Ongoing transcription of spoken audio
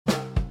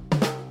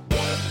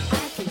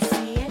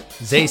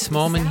Zay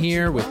Smallman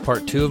here with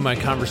part 2 of my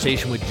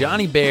conversation with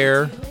Johnny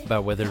Bear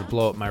about whether to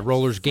blow up my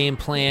Rollers game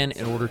plan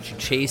in order to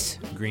chase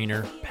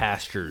greener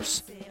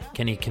pastures.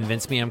 Can he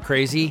convince me I'm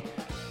crazy?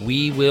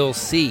 We will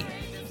see.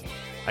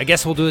 I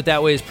Guess We'll Do It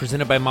That Way is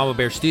presented by Mama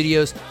Bear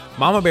Studios.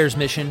 Mama Bear's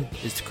mission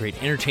is to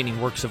create entertaining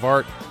works of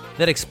art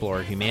that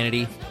explore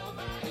humanity.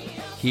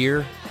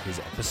 Here is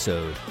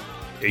episode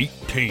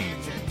 18.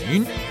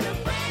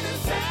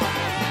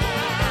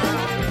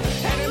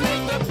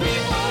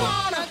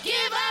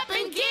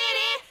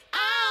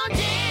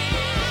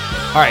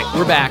 All right,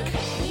 we're back.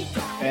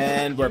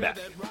 And we're back.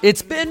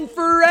 It's been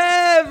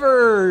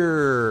forever.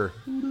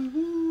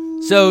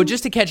 So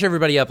just to catch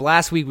everybody up,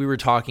 last week we were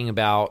talking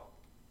about,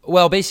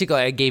 well, basically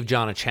I gave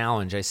John a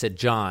challenge. I said,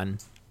 John,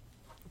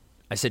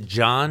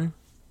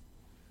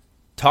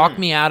 talk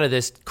me out of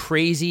this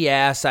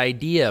crazy-ass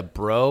idea,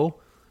 bro.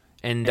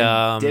 And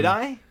did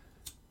I?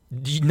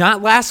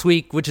 Not last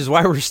week, which is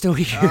why we're still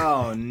here.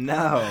 Oh,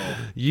 no.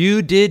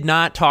 You did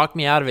not talk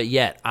me out of it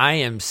yet. I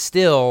am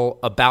still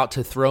about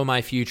to throw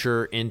my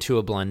future into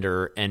a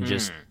blender and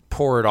just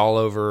pour it all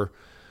over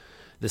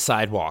the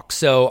sidewalk.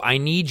 So I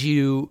need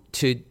you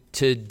to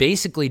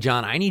basically,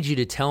 John, I need you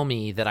to tell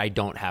me that I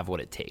don't have what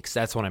it takes.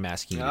 That's what I'm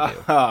asking you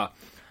to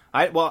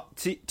do.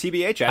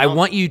 TBH, I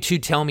want you to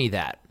tell me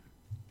that.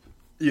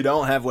 You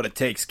don't have what it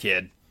takes,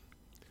 kid.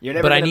 You're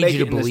never but I gonna need make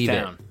you it to in this believe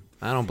it. town.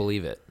 I don't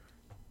believe it.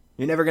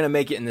 You're never going to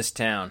make it in this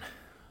town.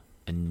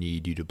 I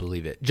need you to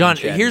believe it. John,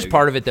 here's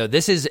part of it, though.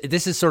 This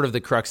is sort of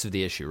the crux of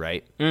the issue,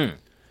 right?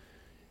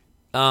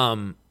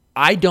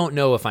 I don't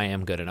know if I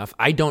am good enough.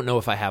 I don't know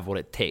if I have what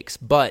it takes.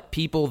 But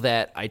people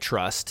that I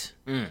trust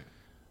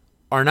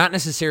are not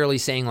necessarily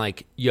saying,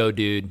 like, yo,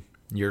 dude,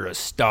 you're a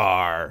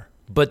star.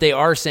 But they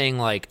are saying,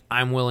 like,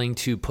 I'm willing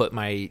to put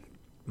my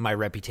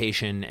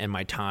reputation and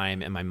my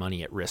time and my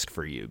money at risk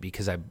for you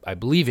because I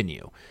believe in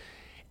you.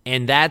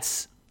 And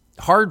that's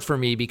hard for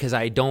me because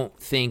I don't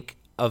think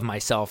of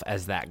myself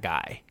as that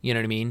guy. You know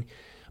what I mean?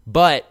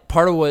 But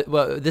part of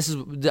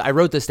I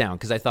wrote this down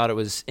because I thought it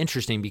was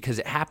interesting because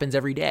it happens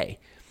every day.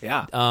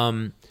 Yeah.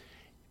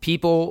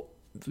 People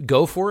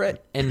go for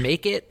it and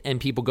make it, and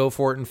people go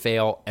for it and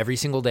fail every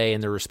single day in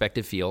their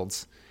respective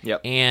fields.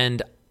 Yep.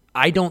 And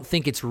I don't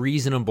think it's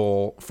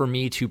reasonable for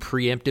me to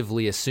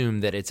preemptively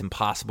assume that it's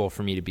impossible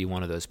for me to be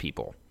one of those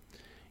people.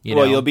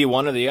 You'll be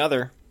one or the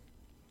other.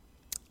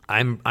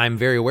 I'm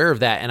very aware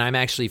of that, and I'm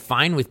actually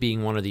fine with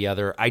being one or the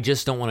other. I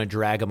just don't want to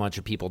drag a bunch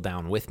of people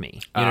down with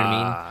me. You know what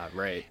I mean?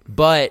 Right.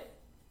 But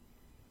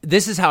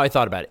this is how I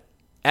thought about it.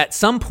 At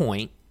some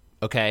point,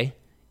 okay,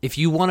 if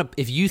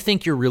you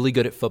think you're really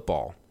good at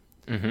football,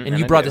 and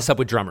you brought this up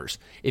with drummers,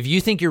 if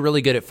you think you're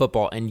really good at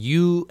football and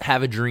you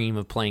have a dream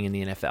of playing in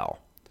the NFL,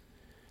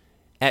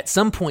 at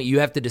some point you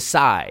have to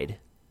decide,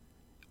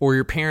 or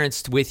your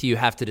parents with you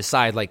have to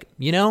decide, like,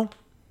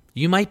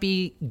 you might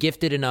be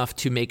gifted enough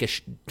to make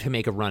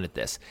a run at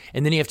this.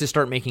 And then you have to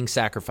start making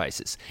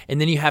sacrifices.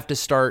 And then you have to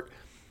start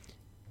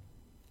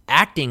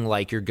acting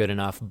like you're good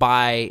enough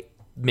by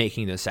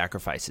making those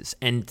sacrifices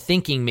and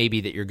thinking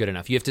maybe that you're good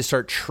enough. You have to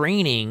start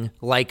training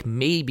like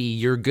maybe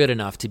you're good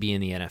enough to be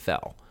in the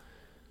NFL.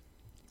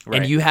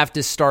 Right. And you have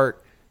to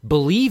start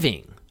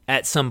believing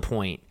at some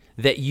point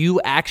that you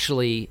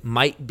actually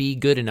might be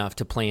good enough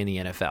to play in the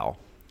NFL.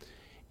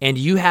 And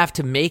you have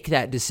to make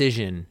that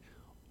decision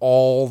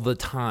all the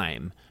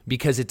time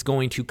because it's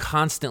going to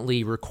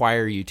constantly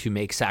require you to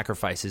make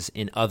sacrifices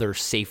in other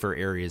safer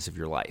areas of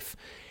your life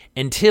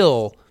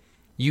until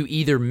you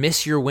either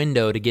miss your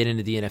window to get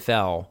into the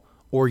NFL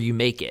or you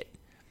make it.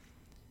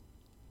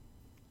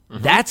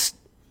 That's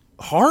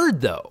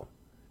hard, though,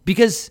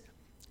 because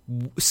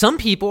some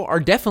people are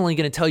definitely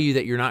going to tell you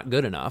that you're not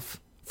good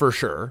enough, for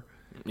sure.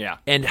 Yeah.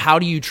 And how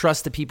do you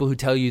trust the people who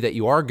tell you that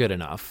you are good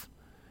enough?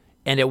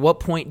 And at what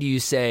point do you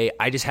say,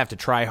 I just have to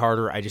try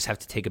harder, I just have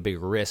to take a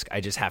bigger risk,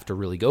 I just have to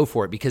really go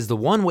for it? Because the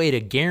one way to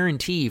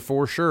guarantee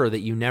for sure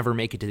that you never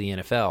make it to the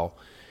NFL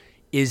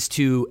is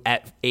to,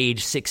 at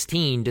age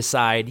 16,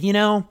 decide, I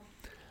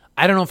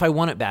don't know if I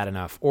want it bad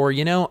enough, or,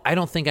 I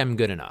don't think I'm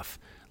good enough.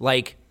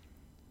 Like,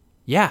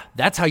 yeah,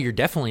 that's how you're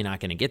definitely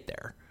not going to get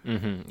there.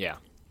 Yeah.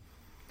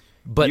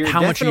 But how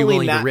much are you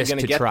willing to risk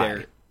to try?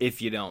 There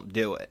if you don't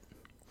do it.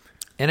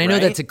 And I know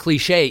that's a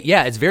cliche.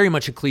 Yeah, it's very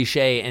much a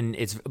cliche,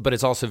 but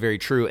it's also very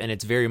true. And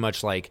it's very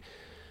much like,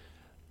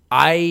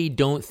 I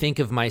don't think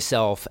of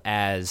myself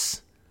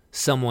as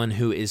someone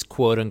who is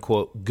quote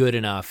unquote good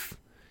enough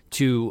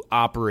to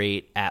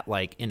operate at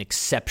like an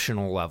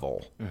exceptional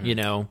level,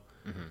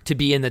 to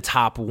be in the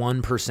top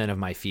 1% of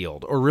my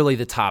field, or really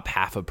the top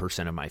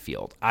 0.5% of my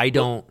field. I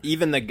don't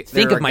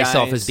think of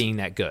myself as being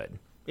that good.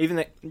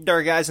 There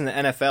are guys in the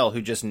NFL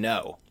who just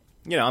know,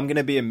 I'm going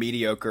to be a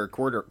mediocre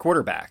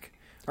quarterback.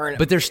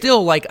 But they're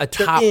still like a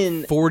top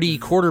 40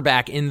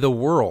 quarterback in the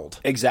world.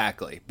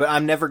 Exactly. But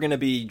I'm never going to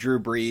be Drew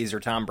Brees or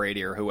Tom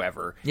Brady or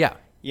whoever. Yeah.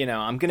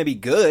 I'm going to be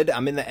good.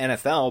 I'm in the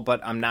NFL, but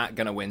I'm not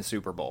going to win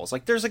Super Bowls.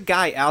 Like, there's a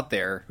guy out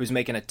there who's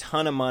making a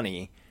ton of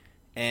money,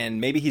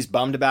 and maybe he's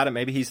bummed about it,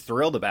 maybe he's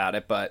thrilled about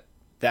it, but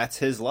that's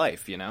his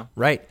life, you know?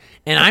 Right.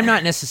 And I'm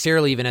not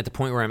necessarily even at the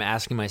point where I'm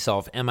asking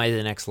myself, am I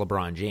the next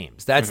LeBron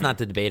James? That's not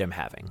the debate I'm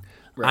having.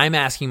 Right. I'm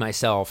asking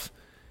myself,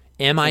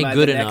 am I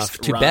good enough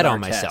to bet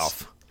on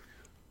myself?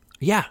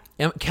 Yeah.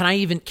 Can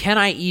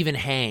I even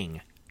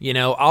hang? You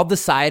know, I'll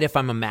decide if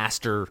I'm a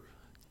master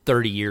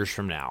 30 years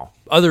from now.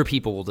 Other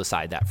people will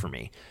decide that for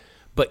me.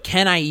 But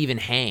can I even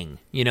hang?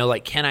 You know,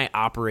 like, can I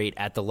operate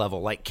at the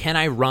level? Like, can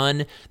I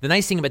run? The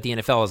nice thing about the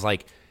NFL is,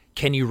 like,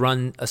 can you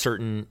run the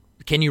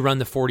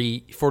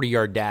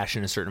 40-yard dash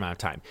in a certain amount of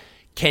time?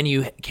 Can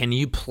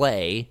you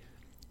play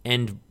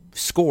and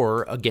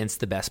score against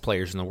the best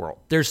players in the world?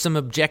 There's some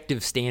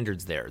objective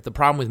standards there. The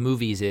problem with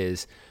movies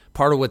is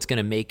part of what's going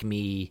to make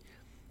me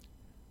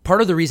 –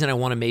 part of the reason I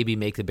want to maybe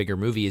make the bigger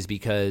movie is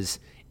because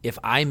if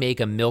I make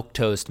a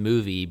milquetoast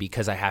movie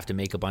because I have to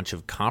make a bunch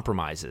of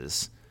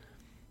compromises –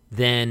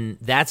 then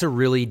that's a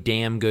really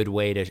damn good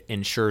way to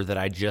ensure that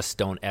I just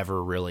don't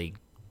ever really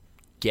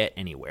get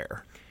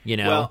anywhere, you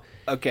know? Well,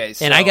 okay.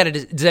 So and I got to,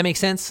 does that make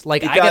sense?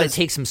 Like, I got to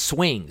take some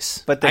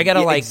swings, but I got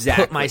to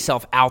put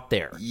myself out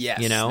there.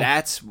 Yes. You know?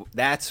 That's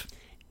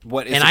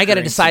what is, and I got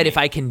to decide if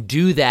I can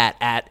do that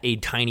at a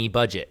tiny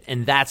budget.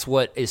 And that's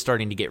what is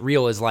starting to get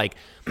real is like,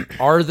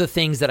 are the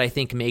things that I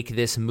think make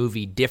this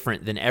movie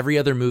different than every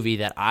other movie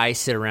that I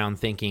sit around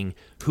thinking,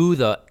 who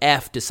the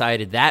F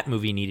decided that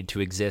movie needed to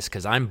exist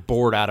because I'm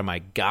bored out of my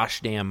gosh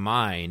damn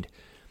mind.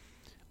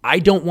 I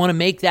don't want to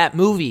make that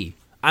movie.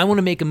 I want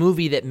to make a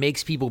movie that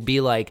makes people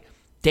be like,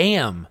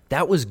 damn,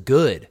 that was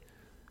good.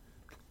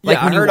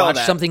 Like when you watch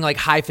something like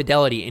High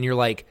Fidelity and you're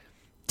like,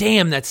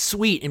 damn, that's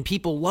sweet, and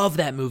people love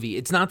that movie.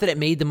 It's not that it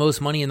made the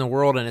most money in the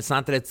world, and it's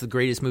not that it's the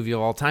greatest movie of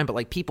all time, but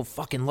like people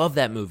fucking love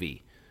that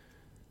movie.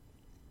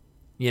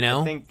 You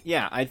know? I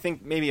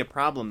think maybe a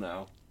problem,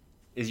 though,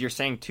 is you're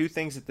saying two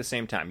things at the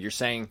same time. You're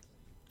saying,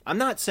 I'm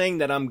not saying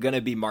that I'm going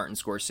to be Martin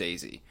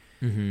Scorsese,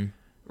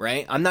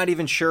 right? I'm not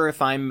even sure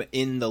if I'm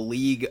in the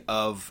league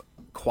of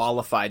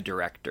qualified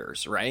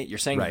directors, right? You're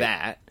saying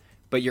that,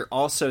 but you're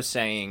also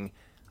saying,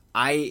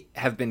 I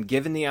have been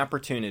given the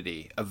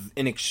opportunity, of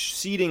an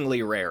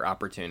exceedingly rare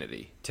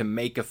opportunity, to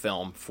make a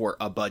film for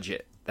a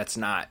budget that's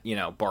not, you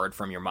know, borrowed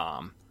from your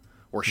mom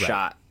or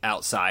shot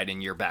outside in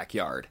your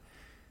backyard.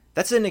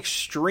 That's an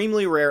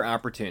extremely rare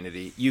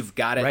opportunity. You've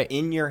got it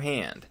in your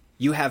hand.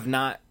 You have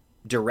not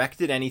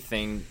directed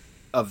anything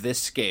of this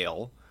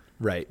scale.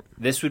 Right.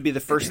 This would be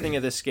the first thing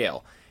of this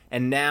scale.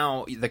 And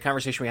now the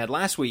conversation we had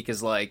last week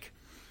is like,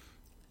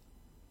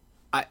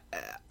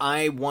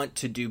 I want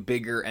to do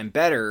bigger and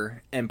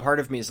better, and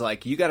part of me is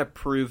like, you got to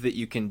prove that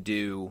you can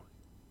do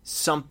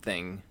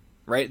something,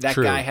 right? That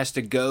guy has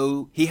to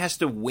go, he has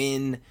to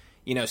win,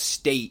 you know,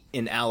 state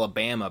in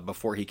Alabama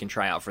before he can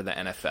try out for the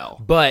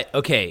NFL. But,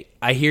 okay,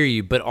 I hear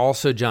you, but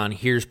also, John,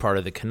 here's part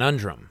of the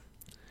conundrum.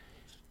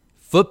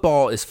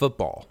 Football is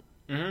football.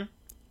 Mm-hmm.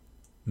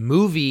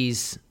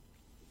 Movies,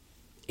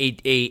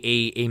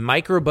 a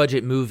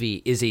micro-budget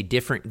movie is a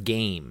different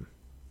game.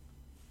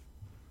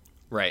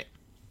 Right.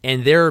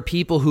 And there are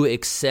people who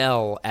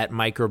excel at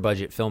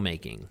micro-budget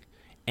filmmaking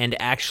and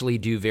actually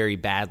do very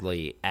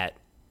badly at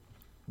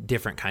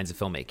different kinds of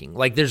filmmaking.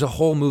 Like, there's a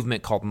whole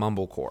movement called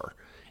mumblecore.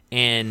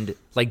 And,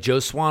 like, Joe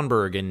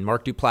Swanberg and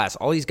Mark Duplass,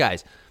 all these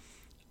guys,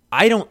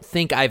 I don't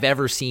think I've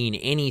ever seen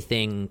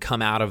anything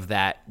come out of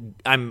that.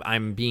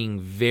 I'm being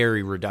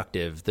very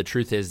reductive. The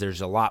truth is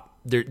there's a lot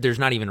 – there's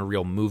not even a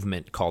real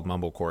movement called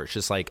mumblecore. It's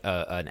just like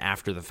an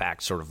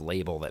after-the-fact sort of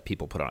label that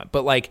people put on it.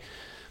 But, like –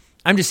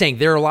 I'm just saying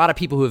there are a lot of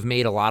people who have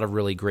made a lot of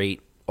really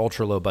great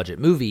ultra-low budget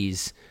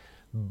movies,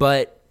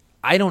 but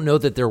I don't know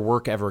that their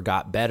work ever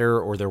got better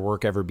or their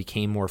work ever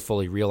became more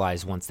fully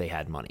realized once they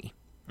had money,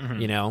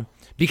 you know?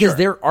 Because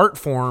their art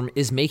form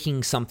is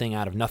making something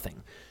out of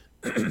nothing.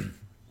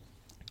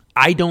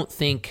 I don't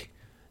think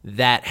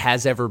that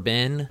has ever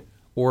been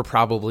or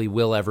probably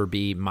will ever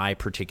be my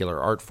particular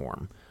art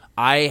form.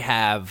 I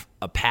have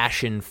a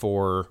passion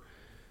for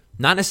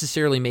not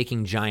necessarily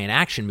making giant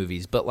action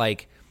movies, but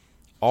like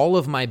all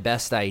of my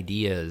best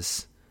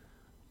ideas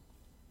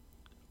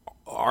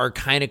are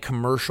kind of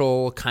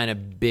commercial, kind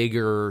of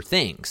bigger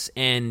things.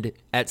 And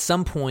at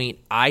some point,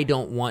 I'm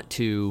not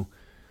going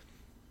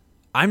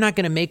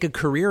to make a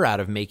career out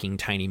of making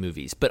tiny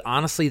movies. But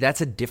honestly,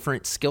 that's a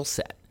different skill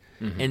set.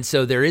 Mm-hmm. And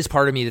so there is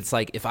part of me that's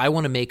like, if I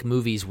want to make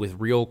movies with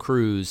real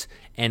crews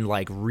and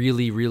like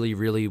really, really,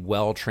 really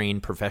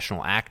well-trained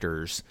professional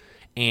actors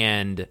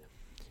and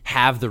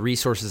have the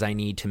resources I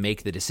need to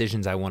make the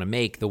decisions I want to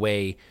make the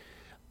way...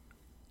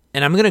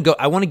 And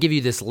I want to give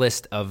you this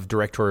list of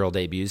directorial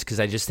debuts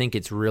because I just think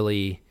it's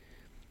really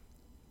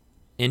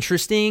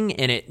interesting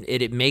and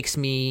it makes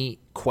me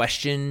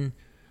question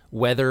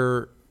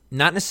whether,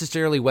 not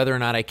necessarily whether or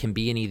not I can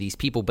be any of these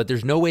people, but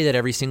there's no way that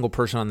every single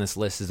person on this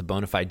list is a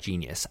bona fide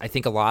genius. I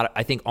think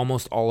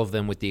almost all of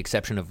them, with the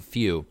exception of a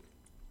few,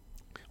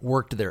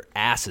 worked their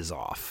asses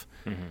off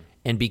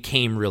and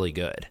became really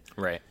good.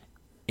 Right.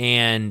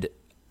 And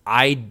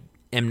I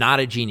am not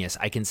a genius.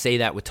 I can say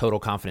that with total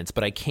confidence,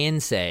 but I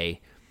can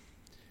say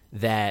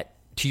that,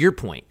 to your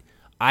point,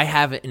 I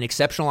have an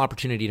exceptional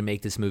opportunity to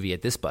make this movie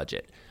at this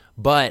budget,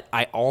 But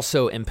I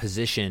also am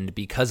positioned,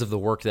 because of the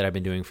work that I've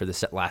been doing for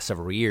the last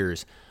several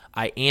years,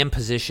 I am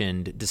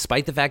positioned,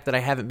 despite the fact that I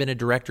haven't been a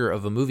director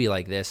of a movie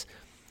like this,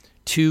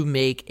 to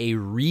make a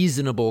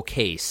reasonable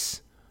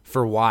case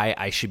for why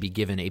I should be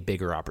given a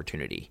bigger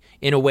opportunity,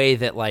 in a way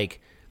that,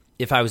 like,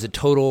 if I was a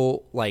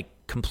total, like,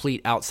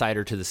 complete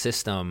outsider to the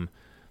system,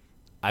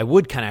 I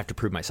would kind of have to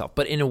prove myself.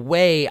 But in a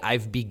way,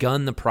 I've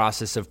begun the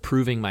process of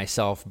proving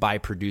myself by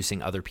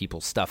producing other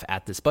people's stuff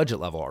at this budget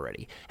level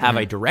already. Have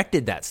I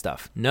directed that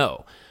stuff?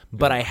 No.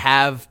 But I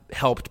have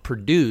helped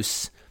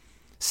produce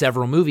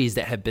several movies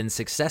that have been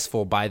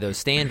successful by those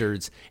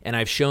standards, and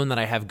I've shown that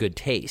I have good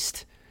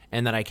taste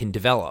and that I can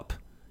develop.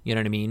 You know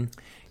what I mean?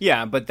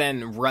 Yeah, but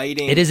then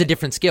writing... It is a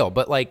different skill,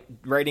 but like...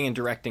 Writing and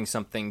directing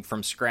something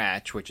from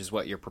scratch, which is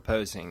what you're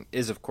proposing,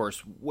 is, of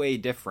course, way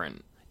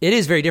different. It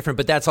is very different,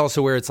 but that's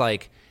also where it's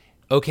like,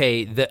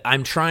 okay,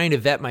 I'm trying to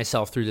vet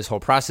myself through this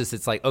whole process.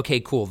 It's like, okay,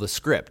 cool, the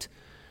script.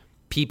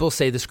 People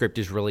say the script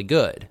is really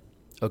good,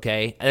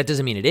 okay? That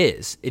doesn't mean it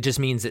is. It just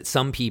means that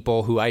some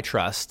people who I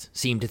trust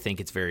seem to think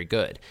it's very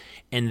good.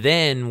 And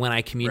then when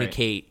I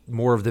communicate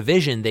more of the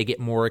vision, they get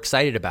more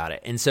excited about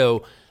it. And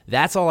so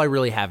that's all I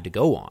really have to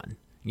go on.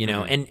 You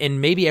know,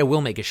 and maybe I will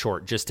make a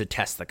short just to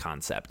test the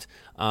concept.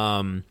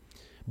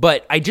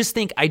 But I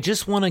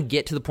just want to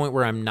get to the point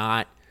where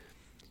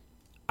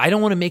I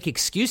don't want to make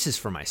excuses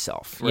for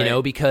myself, you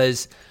know,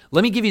 because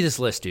let me give you this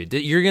list, dude.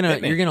 You're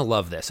going to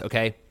love this,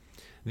 okay?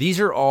 These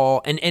are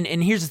all,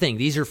 and here's the thing.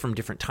 These are from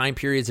different time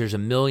periods. There's a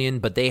million,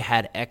 but they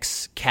had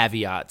X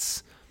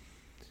caveats.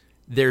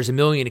 There's a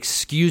million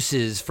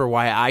excuses for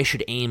why I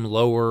should aim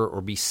lower or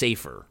be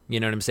safer.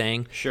 You know what I'm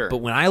saying? Sure. But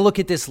when I look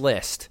at this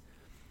list,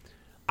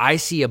 I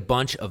see a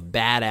bunch of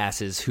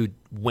badasses who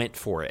went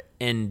for it,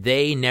 and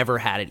they never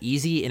had it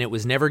easy, and it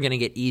was never going to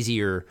get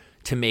easier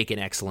to make an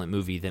excellent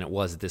movie than it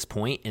was at this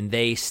point. And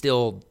they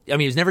still, I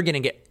mean, it was never going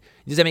to get,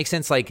 does that make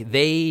sense? Like,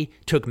 they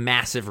took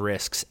massive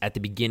risks at the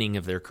beginning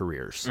of their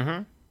careers.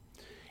 Mm-hmm.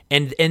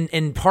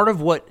 And part of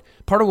what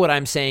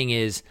I'm saying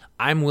is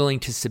I'm willing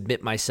to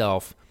submit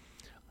myself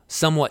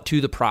somewhat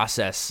to the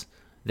process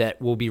that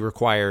will be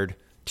required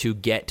to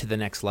get to the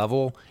next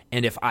level.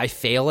 And if I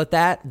fail at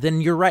that, then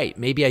you're right.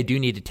 Maybe I do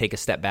need to take a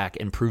step back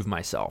and prove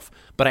myself.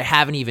 But I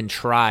haven't even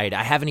tried.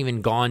 I haven't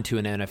even gone to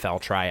an NFL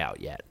tryout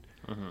yet.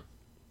 Mm-hmm.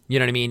 You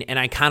know what I mean? And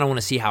I kind of want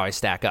to see how I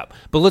stack up.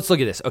 But let's look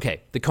at this.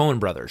 Okay, the Coen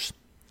brothers.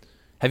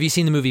 Have you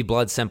seen the movie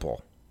Blood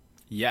Simple?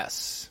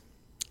 Yes.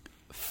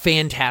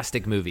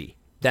 Fantastic movie.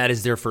 That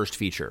is their first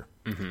feature.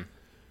 Mm-hmm.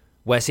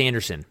 Wes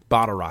Anderson,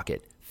 Bottle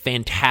Rocket.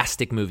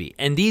 Fantastic movie.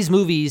 And these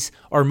movies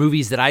are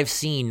movies that I've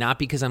seen not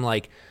because I'm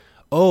like,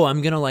 oh,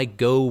 I'm going to like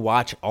go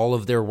watch all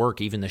of their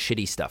work, even the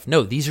shitty stuff.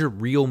 No, these are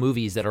real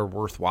movies that are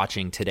worth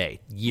watching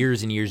today,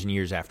 years and years and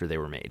years after they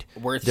were made.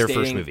 Worth their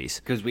stating, first movies.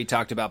 Because we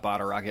talked about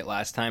Bottle Rocket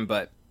last time,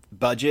 but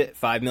budget,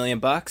 $5 million,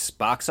 box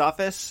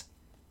office,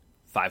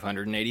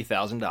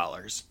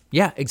 $580,000.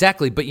 Yeah,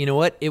 exactly. But you know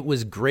what? It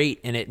was great,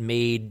 and it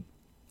made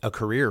a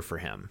career for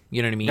him.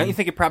 You know what I mean? Don't you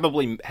think it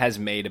probably has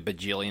made a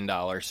bajillion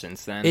dollars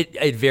since then?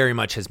 It very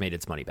much has made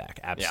its money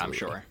back. Absolutely. Yeah, I'm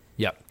sure.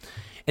 Yep.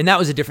 And that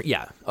was a different,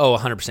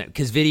 100%.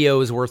 Because video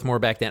was worth more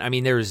back then. I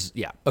mean,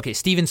 okay,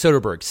 Steven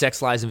Soderbergh,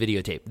 Sex, Lies, and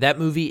Videotape. That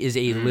movie is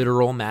a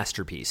literal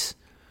masterpiece.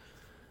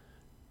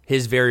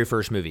 His very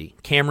first movie.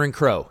 Cameron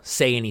Crowe,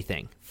 Say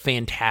Anything.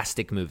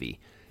 Fantastic movie.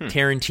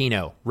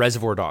 Tarantino,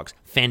 Reservoir Dogs.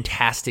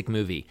 Fantastic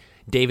movie.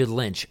 David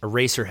Lynch,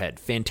 Eraserhead.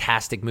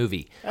 Fantastic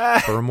movie.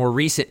 For a more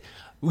recent...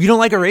 You don't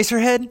like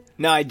Eraserhead?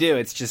 No, I do.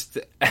 It's just...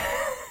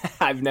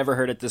 I've never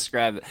heard it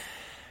described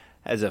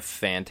as a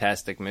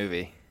fantastic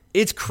movie.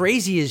 It's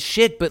crazy as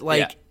shit, but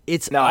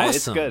it's awesome.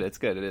 It's good. It's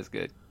good. It is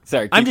good.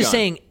 Sorry, I'm just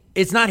saying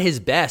it's not his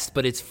best,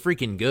 but it's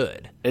freaking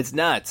good. It's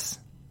nuts.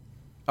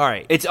 All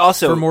right. It's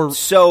also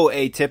so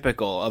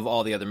atypical of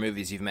all the other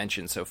movies you've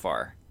mentioned so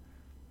far.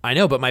 I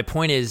know, but my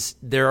point is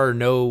there are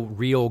no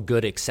real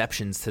good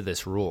exceptions to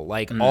this rule.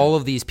 Like, all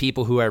of these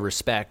people who I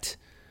respect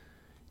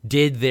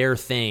did their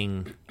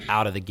thing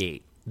out of the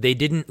gate. They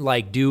didn't,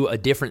 like, do a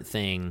different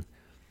thing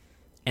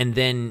and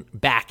then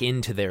back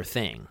into their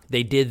thing.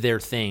 They did their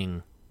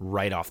thing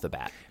right off the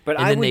bat. But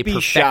and I then would they be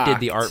perfected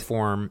shocked. the art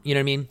form. You know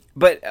what I mean?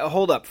 But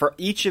hold up. For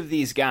each of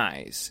these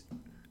guys,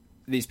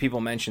 these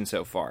people mentioned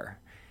so far,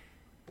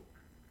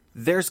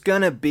 there's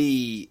going to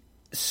be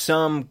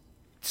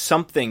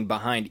something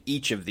behind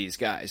each of these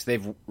guys.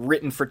 They've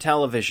written for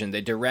television.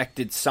 They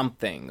directed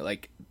something.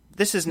 Like,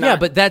 this is not. Yeah,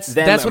 but that's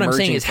what I'm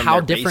saying is how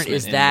different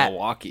is that?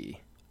 Milwaukee.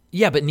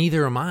 Yeah, but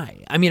neither am I.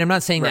 I mean, I'm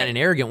not saying that in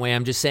an arrogant way.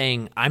 I'm just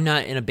saying I'm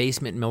not in a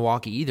basement in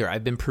Milwaukee either.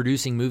 I've been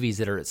producing movies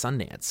that are at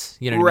Sundance.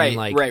 You know what I mean?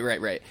 Like,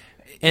 right.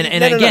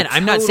 And again,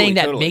 I'm not saying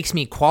that makes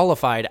me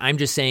qualified. I'm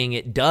just saying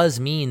it does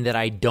mean that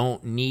I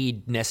don't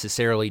need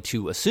necessarily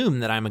to assume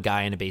that I'm a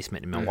guy in a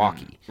basement in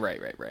Milwaukee.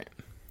 Right.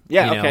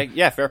 Yeah, okay.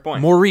 Yeah, fair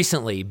point. More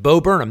recently,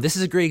 Bo Burnham. This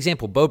is a great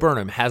example. Bo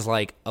Burnham has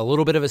like a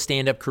little bit of a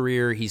stand-up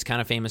career. He's kind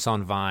of famous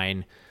on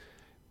Vine.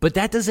 But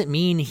that doesn't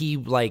mean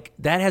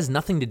that has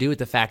nothing to do with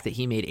the fact that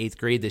he made 8th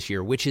Grade this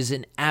year, which is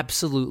an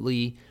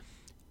absolutely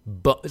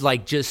but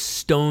like just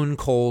stone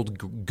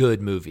cold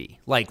good movie,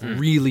 like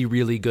really,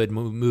 really good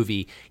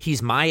movie.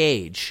 He's my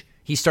age.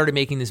 He started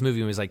making this movie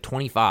when he was like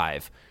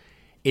 25.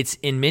 It's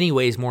in many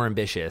ways more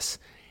ambitious.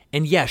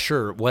 And yeah,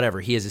 sure,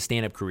 whatever. He has a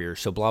stand-up career,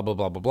 so blah, blah,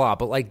 blah, blah, blah.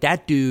 But like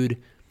that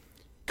dude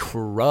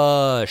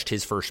crushed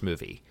his first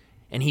movie.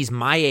 And he's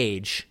my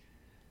age,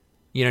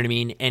 you know what I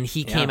mean? And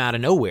he came out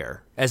of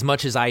nowhere as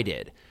much as I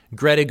did.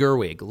 Greta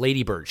Gerwig,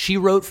 Lady Bird. She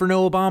wrote for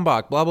Noah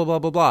Baumbach, blah, blah, blah,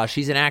 blah, blah.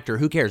 She's an actor.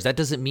 Who cares? That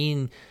doesn't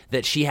mean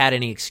that she had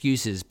any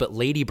excuses, but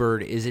Lady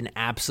Bird is an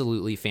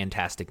absolutely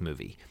fantastic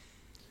movie.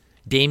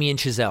 Damien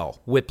Chazelle,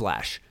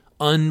 Whiplash.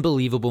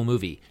 Unbelievable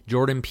movie.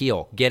 Jordan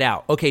Peele, Get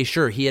Out. Okay,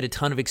 sure, he had a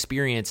ton of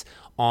experience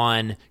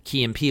on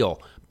Key and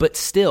Peele, but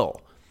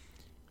still,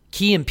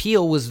 Key and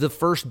Peele was the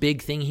first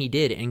big thing he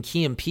did, and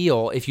Key and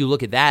Peele, if you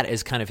look at that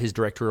as kind of his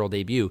directorial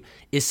debut,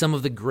 is some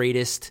of the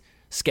greatest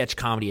sketch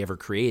comedy ever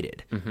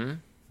created. Mm-hmm.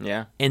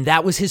 Yeah. And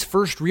that was his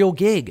first real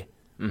gig.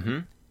 Mm-hmm.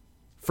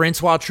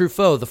 Francois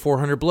Truffaut, The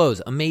 400 Blows,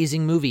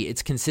 amazing movie.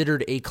 It's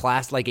considered a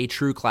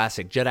true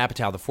classic. Judd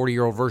Apatow, the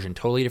 40-year-old version,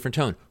 totally different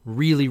tone.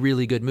 Really,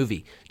 really good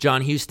movie.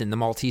 John Huston, The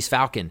Maltese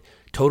Falcon,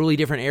 totally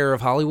different era of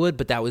Hollywood,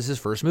 but that was his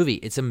first movie.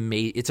 It's a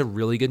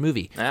really good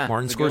movie.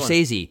 Martin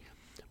Scorsese,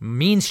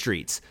 Mean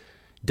Streets,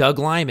 Doug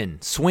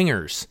Liman,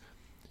 Swingers,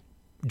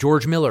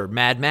 George Miller,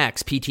 Mad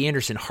Max, P.T.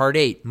 Anderson, Hard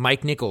Eight,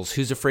 Mike Nichols,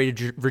 Who's Afraid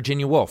of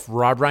Virginia Woolf,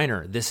 Rob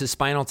Reiner, This Is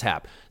Spinal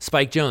Tap,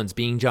 Spike Jonze,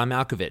 Being John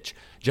Malkovich,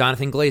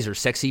 Jonathan Glazer,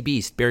 Sexy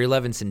Beast, Barry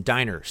Levinson,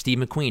 Diner, Steve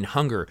McQueen,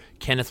 Hunger,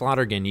 Kenneth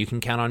Lonergan, You Can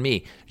Count on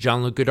Me,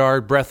 Jean-Luc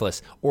Godard,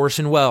 Breathless,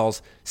 Orson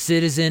Welles,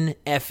 Citizen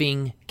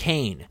effing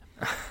Kane.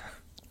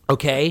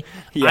 Okay?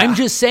 Yeah. I'm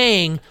just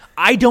saying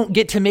I don't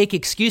get to make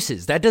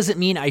excuses. That doesn't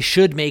mean I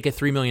should make a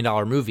 $3 million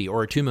movie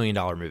or a $2 million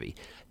movie.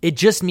 It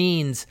just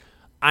means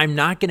I'm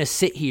not going to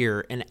sit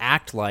here and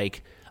act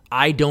like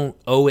I don't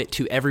owe it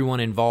to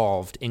everyone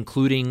involved,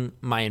 including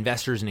my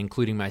investors and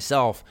including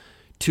myself,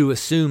 to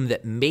assume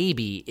that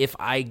maybe if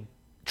I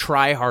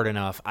try hard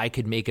enough, I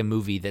could make a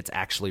movie that's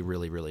actually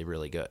really, really,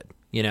 really good.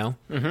 You know?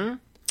 Mm-hmm.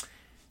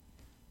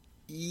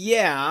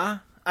 Yeah.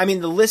 I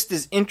mean, the list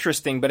is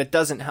interesting, but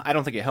I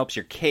don't think it helps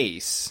your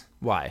case.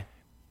 Why?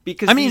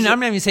 Because I'm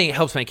not even saying it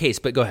helps my case,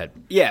 but go ahead.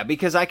 Yeah,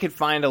 because I could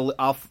find a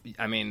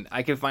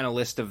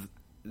list of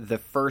the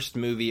first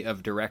movie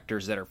of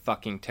directors that are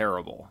fucking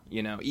terrible,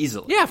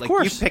 easily. Yeah, of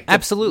course. You picked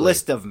absolutely. A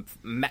list of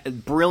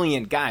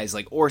brilliant guys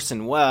like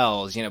Orson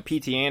Welles,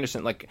 P.T.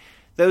 Anderson, like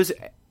those.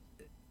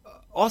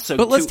 Also,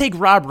 but let's take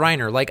Rob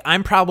Reiner. Like,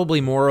 I'm probably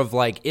more of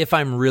like, if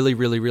I'm really,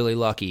 really, really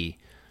lucky,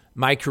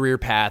 my career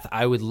path,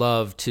 I would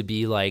love to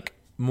be like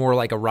more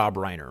like a Rob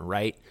Reiner,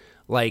 right?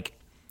 Like,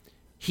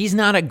 he's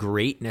not a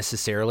great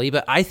necessarily,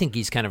 but I think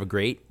he's kind of a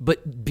great.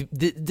 But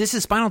This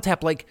Is Spinal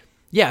Tap, like.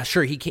 Yeah,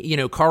 sure. He,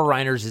 Carl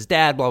Reiner's his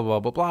dad, blah, blah,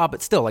 blah, blah, blah.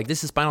 But still, like,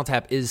 This Is Spinal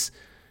Tap is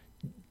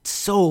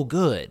so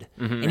good.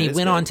 Mm-hmm, and he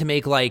went on to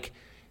make, like,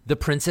 The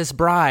Princess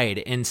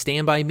Bride and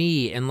Stand By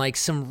Me and, like,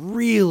 some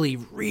really,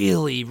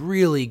 really,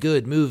 really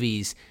good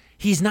movies.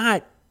 He's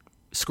not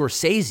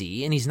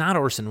Scorsese and he's not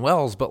Orson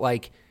Welles, but,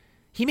 like,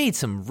 he made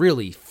some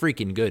really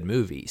freaking good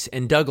movies.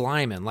 And Doug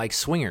Liman, like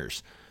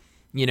Swingers,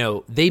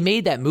 they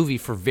made that movie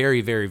for very,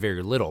 very,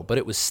 very little, but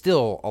it was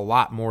still a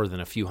lot more than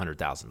a few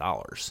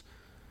 $100,000.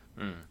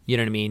 You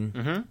know what I mean?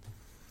 Mm-hmm.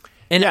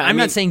 And I'm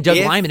not saying Doug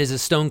Liman is a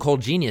stone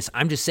cold genius.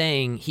 I'm just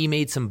saying he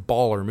made some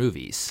baller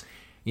movies.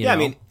 You know? I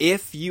mean,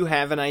 if you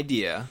have an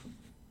idea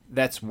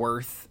that's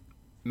worth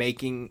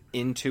making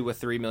into a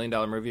 $3 million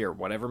movie or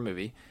whatever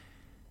movie,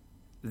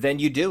 then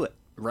you do it,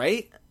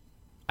 right?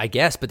 I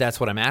guess, but that's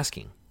what I'm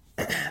asking.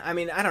 I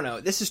mean, I don't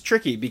know. This is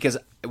tricky because,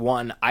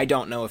 one, I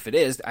don't know if it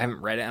is. I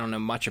haven't read it. I don't know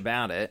much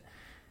about it.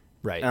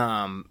 Right.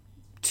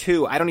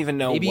 Two, I don't even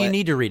know. Maybe you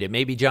need to read it.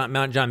 Maybe John,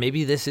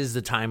 maybe this is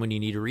the time when you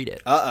need to read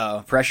it.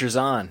 Pressure's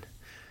on.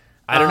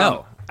 I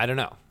don't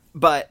know.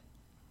 But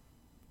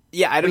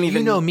yeah, I don't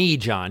even. You know me,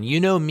 John. You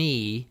know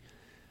me,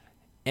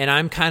 and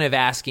I'm kind of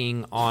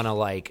asking on a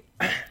like.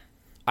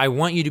 I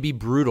want you to be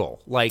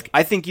brutal. Like,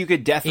 I think you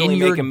could definitely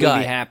make a movie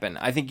happen.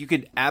 I think you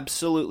could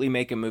absolutely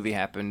make a movie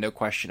happen. No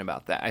question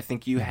about that. I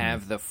think you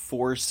have the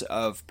force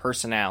of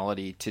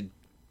personality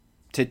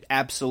to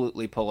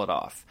absolutely pull it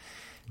off.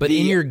 But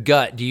in your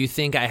gut, do you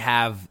think I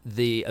have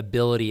the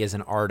ability as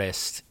an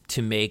artist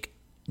to make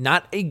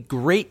not a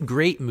great,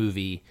 great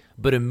movie,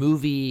 but a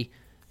movie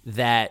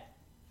that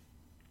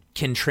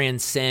can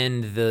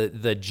transcend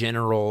the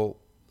general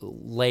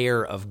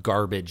layer of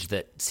garbage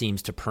that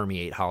seems to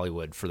permeate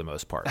Hollywood for the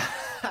most part?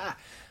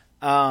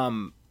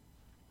 I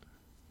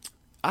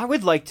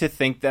would like to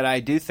think that I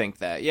do think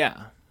that,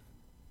 yeah.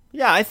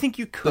 Yeah, I think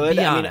you could. But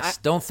be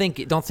honest. Don't think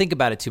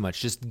about it too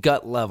much. Just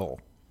gut level.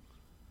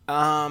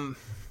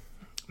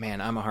 Man,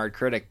 I'm a hard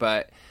critic,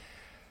 but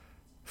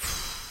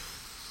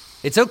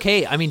it's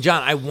okay. I mean,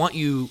 John, I want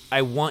you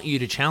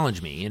to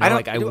challenge me.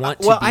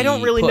 I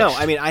don't really know.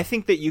 I mean, I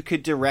think that you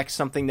could direct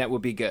something that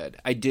would be good.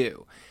 I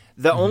do.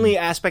 The only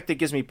aspect that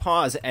gives me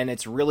pause, and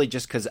it's really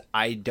just because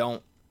I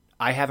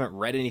haven't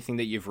read anything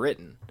that you've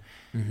written.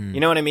 Mm-hmm.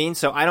 You know what I mean?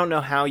 So I don't know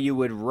how you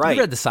would write.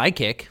 You read The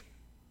Sidekick.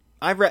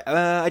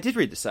 I did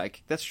read the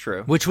Psychic. That's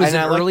true. Which was And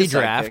an I like early the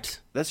Psychic.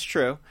 draft. That's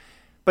true.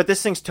 But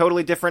this thing's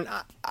totally different.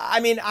 I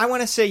mean, I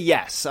want to say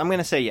yes. I'm going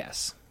to say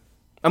yes.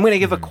 I'm going to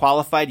give a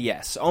qualified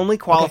yes. Only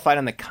qualified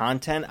on the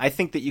content. I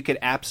think that you could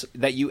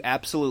that you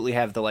absolutely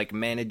have the like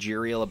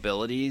managerial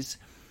abilities.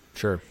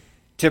 Sure.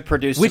 To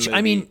produce which a movie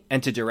I mean,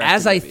 and to direct.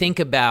 As a I movie. think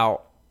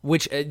about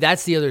which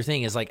that's the other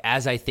thing is like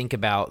as I think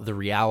about the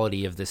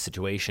reality of this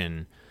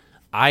situation,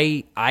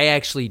 I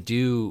actually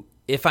do,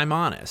 if I'm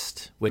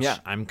honest, which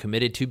I'm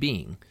committed to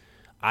being,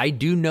 I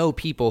do know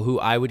people who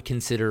I would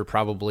consider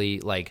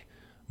probably like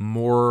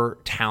more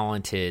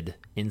talented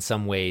in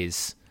some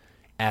ways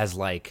as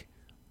like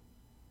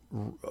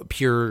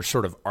pure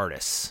sort of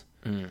artists.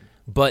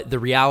 But the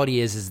reality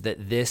is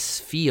that this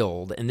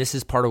field, and this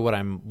is part of what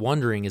I'm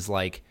wondering, is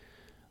like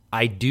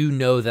I do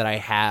know that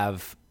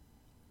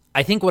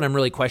I think what I'm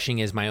really questioning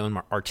is my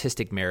own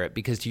artistic merit,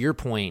 because to your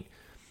point,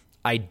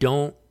 I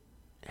don't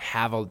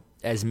have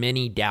as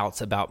many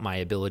doubts about my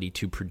ability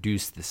to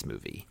produce this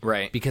movie.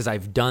 Right. Because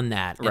I've done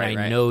that, and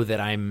I know that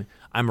I'm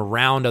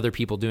around other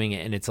people doing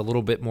it, and it's a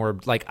little bit more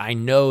like I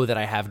know that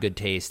I have good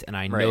taste, and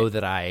I know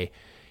that I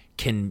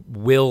can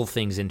will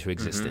things into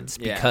existence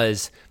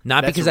because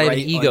not That's because I have an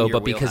right ego, on your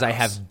but because I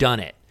wheelhouse. have done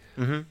it.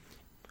 Well,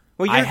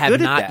 you're I have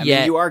good not at that. yet. I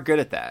mean, you are good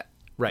at that.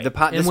 Right.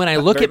 And when I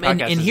look at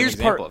and is here's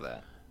an part example of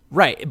that.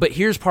 Right, but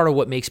here's part of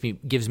what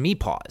gives me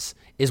pause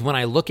is when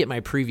I look at my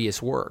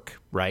previous work,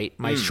 right?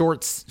 My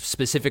shorts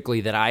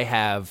specifically that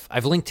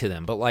I've linked to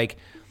them, but like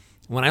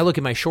when I look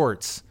at my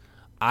shorts,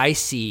 I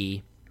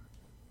see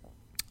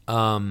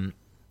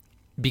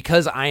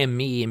because I am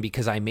me and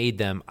because I made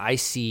them, I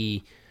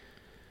see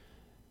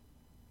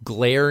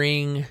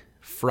glaring,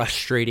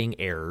 frustrating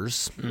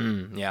errors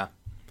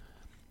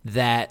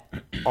that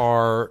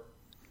are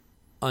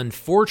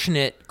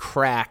unfortunate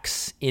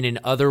cracks in an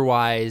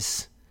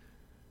otherwise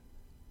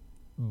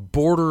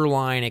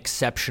borderline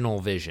exceptional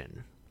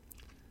vision.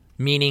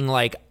 Meaning,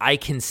 like, I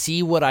can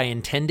see what I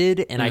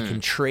intended and I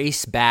can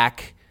trace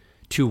back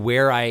to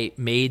where I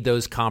made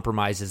those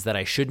compromises that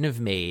I shouldn't have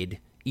made,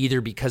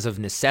 either because of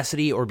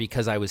necessity or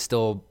because I was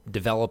still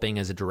developing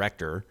as a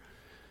director.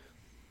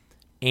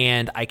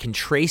 And I can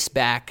trace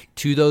back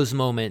to those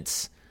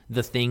moments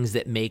the things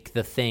that make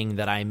the thing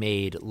that I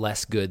made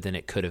less good than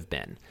it could have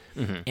been.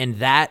 And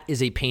that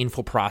is a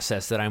painful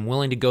process that I'm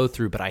willing to go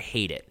through, but I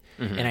hate it.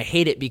 And I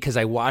hate it because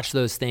I watch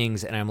those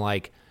things and I'm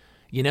like,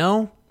 you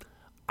know,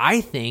 I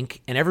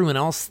think, and everyone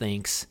else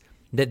thinks,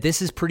 that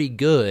this is pretty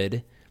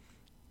good,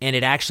 and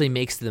it actually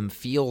makes them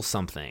feel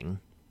something,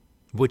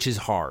 which is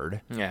hard.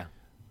 Yeah.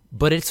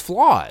 But it's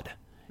flawed.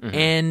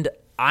 And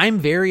I'm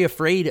very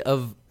afraid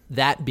of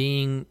that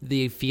being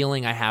the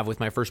feeling I have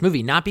with my first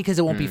movie. Not because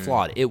it won't be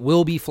flawed. It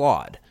will be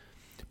flawed.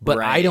 But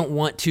I don't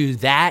want to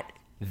that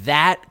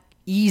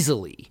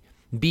easily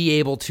be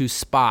able to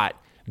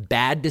spot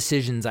bad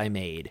decisions I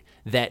made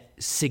that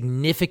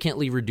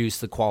significantly reduce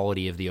the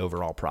quality of the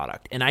overall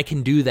product. And I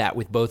can do that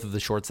with both of the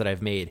shorts that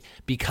I've made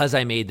because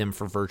I made them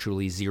for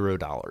virtually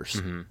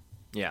 $0.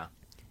 Yeah.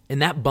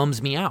 And that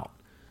bums me out.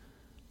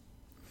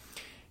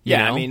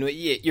 Yeah, I mean,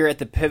 you're at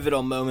the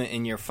pivotal moment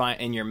in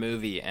your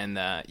movie, and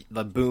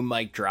the boom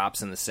mic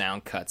drops and the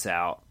sound cuts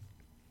out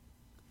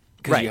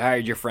because you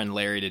hired your friend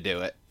Larry to do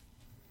it.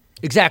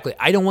 Exactly.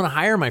 I don't want to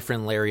hire my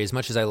friend Larry as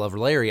much as I love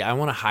Larry. I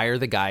want to hire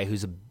the guy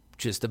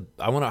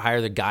I want to hire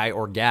the guy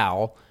or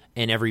gal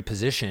in every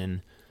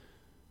position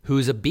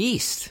who's a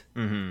beast.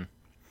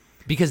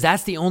 Because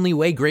that's the only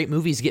way great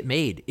movies get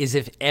made, is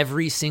if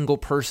every single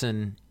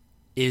person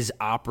is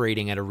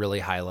operating at a really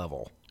high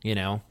level, you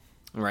know?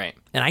 Right.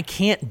 And I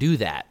can't do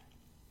that.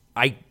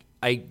 I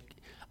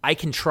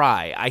can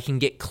try. I can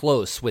get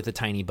close with a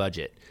tiny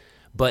budget.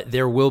 But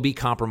there will be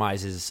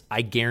compromises.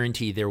 I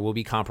guarantee there will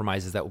be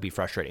compromises that will be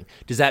frustrating.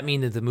 Does that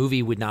mean that the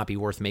movie would not be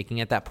worth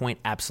making at that point?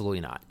 Absolutely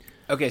not.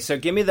 Okay, so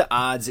give me the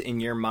odds in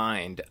your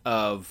mind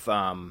of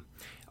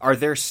are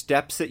there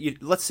steps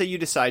that let's say you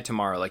decide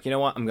tomorrow, like, you know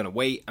what, I'm going to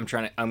wait. I'm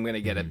going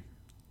to get a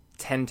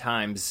 10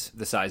 times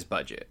the size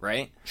budget,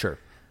 right? Sure.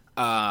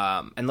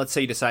 And let's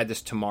say you decide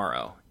this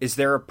tomorrow. Is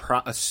there a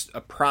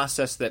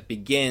process that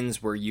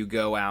begins where you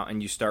go out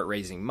and you start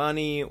raising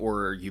money,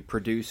 or you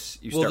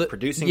start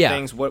producing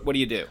things? What do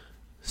you do?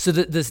 So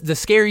the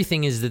scary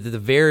thing is that the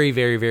very,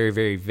 very, very,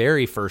 very,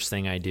 very first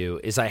thing I do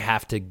is I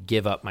have to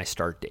give up my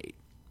start date.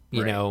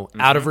 You know,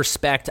 out of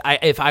respect,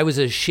 if I was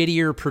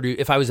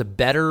if I was a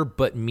better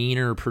but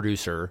meaner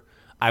producer,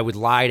 I would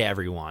lie to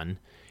everyone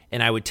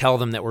and I would tell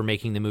them that we're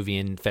making the movie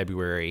in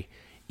February,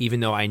 even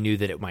though I knew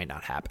that it might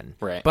not happen.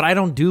 Right. But I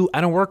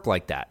don't work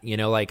like that. You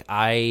know, like,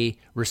 I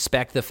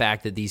respect the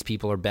fact that these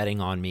people are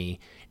betting on me,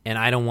 and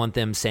I don't want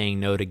them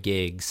saying no to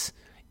gigs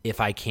if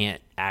I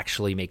can't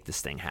actually make this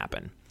thing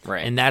happen.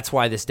 Right. And that's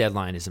why this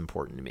deadline is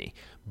important to me.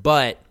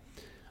 But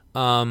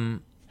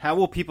how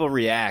will people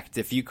react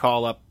if you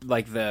call up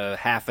like the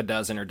half a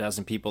dozen or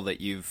dozen people that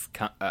you've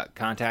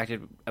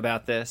contacted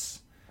about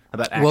this,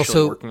 about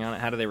actually working on it?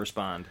 How do they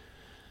respond?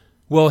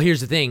 Well,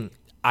 here's the thing.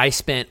 I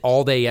spent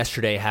all day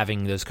yesterday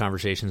having those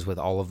conversations with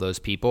all of those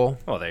people.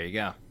 Oh, there you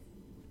go.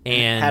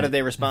 And how did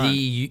they respond?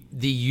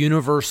 The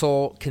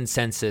universal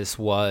consensus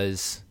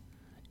was,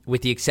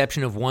 with the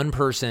exception of one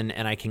person,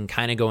 and I can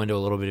kind of go into a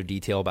little bit of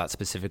detail about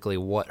specifically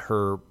what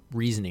her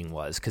reasoning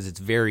was, because it's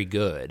very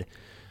good.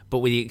 But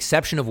with the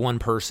exception of one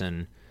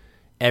person,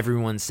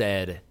 everyone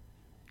said,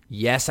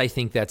 yes, I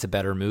think that's a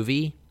better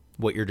movie,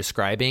 what you're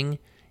describing.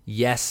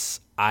 Yes,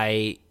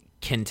 I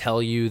can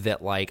tell you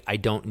that, like, I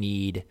don't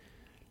need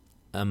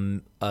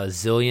 $1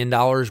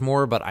 zillion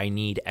more, but I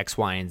need X,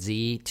 Y, and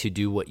Z to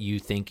do what you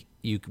think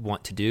you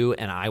want to do,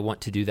 and I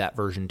want to do that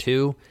version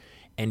too.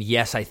 And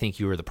yes, I think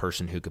you are the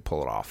person who could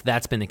pull it off.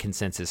 That's been the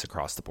consensus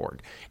across the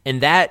board.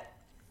 And that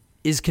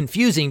is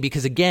confusing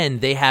because, again,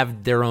 they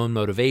have their own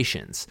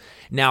motivations.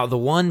 Now, the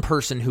one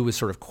person who was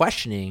sort of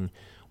questioning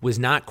was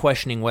not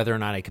questioning whether or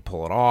not I could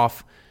pull it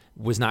off,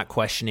 was not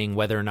questioning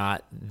whether or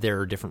not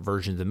there are different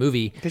versions of the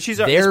movie. Because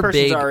this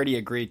person's already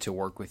agreed to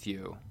work with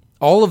you.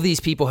 All of these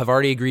people have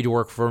already agreed to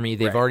work for me.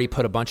 They've already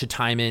put a bunch of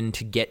time in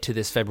to get to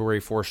this February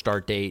 4th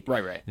start date.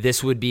 Right.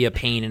 This would be a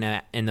pain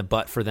in the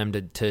butt for them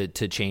to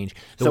change.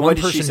 The so one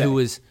person who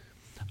was,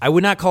 I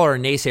would not call her a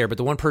naysayer, but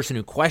the one person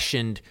who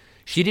questioned,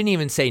 she didn't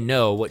even say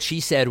no. What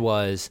she said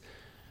was,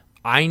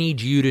 I need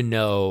you to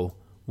know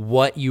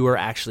what you are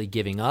actually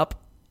giving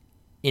up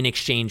in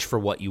exchange for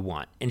what you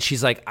want. And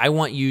she's like, I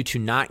want you to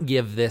not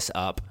give this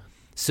up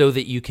so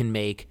that you can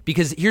make,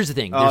 because here's the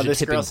thing. There's this a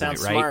tipping girl point,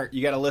 sounds right? smart.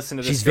 You got to listen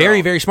to this. She's girl.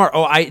 very, very smart.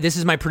 Oh, this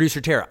is my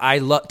producer, Tara. I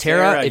love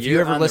Tara. If you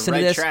ever listen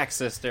to this, track,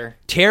 sister.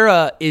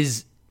 Tara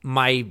is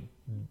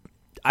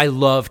I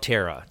love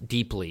Tara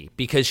deeply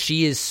because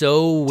she is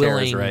so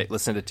willing. Tara's right.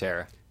 Listen to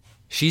Tara.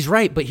 She's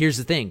right, but here's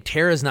the thing.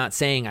 Tara's not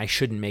saying I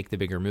shouldn't make the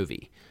bigger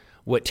movie.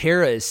 What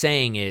Tara is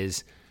saying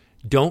is,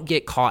 don't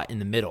get caught in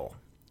the middle.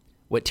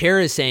 What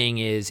Tara is saying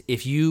is,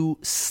 if you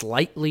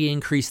slightly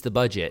increase the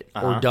budget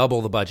or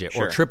double the budget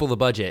or triple the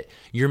budget,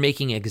 you're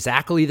making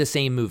exactly the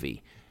same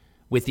movie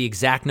with the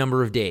exact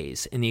number of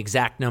days and the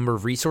exact number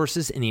of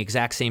resources and the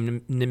exact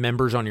same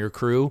members on your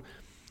crew.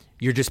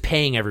 You're just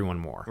paying everyone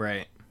more.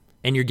 Right.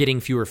 And you're getting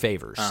fewer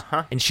favors.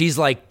 And she's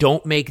like,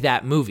 don't make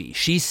that movie.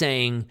 She's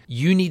saying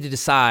you need to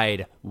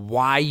decide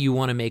why you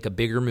want to make a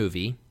bigger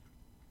movie.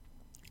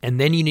 And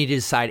then you need to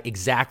decide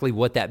exactly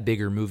what that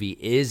bigger movie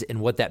is and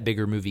what that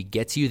bigger movie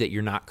gets you that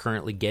you're not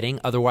currently getting.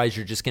 Otherwise,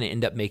 you're just going to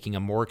end up making a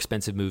more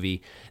expensive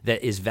movie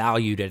that is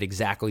valued at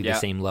exactly the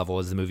same level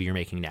as the movie you're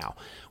making now,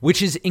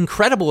 which is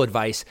incredible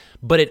advice,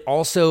 but it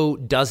also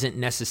doesn't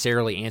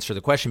necessarily answer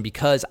the question,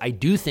 because I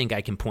do think I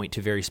can point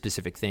to very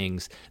specific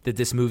things that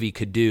this movie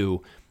could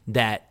do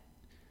that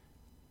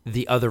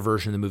the other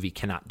version of the movie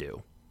cannot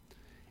do.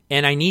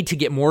 And I need to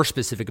get more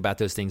specific about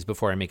those things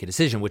before I make a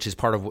decision, which is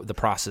part of the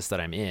process that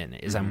I'm in,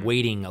 is I'm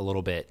waiting a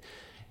little bit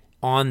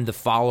on the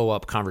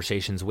follow-up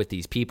conversations with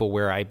these people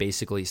where I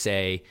basically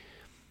say,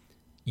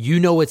 you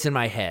know what's in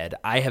my head.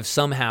 I have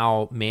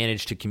somehow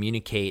managed to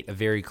communicate a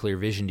very clear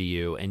vision to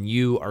you, and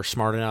you are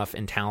smart enough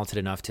and talented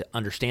enough to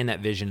understand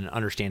that vision and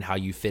understand how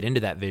you fit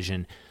into that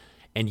vision,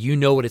 and you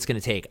know what it's going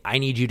to take. I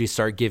need you to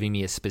start giving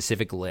me a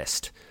specific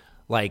list.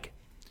 Like,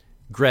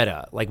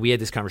 Greta, like we had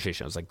this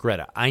conversation. I was like,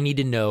 Greta, I need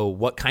to know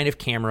what kind of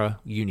camera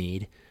you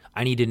need.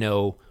 I need to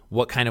know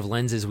what kind of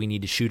lenses we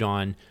need to shoot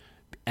on.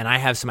 And I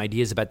have some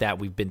ideas about that.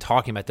 We've been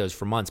talking about those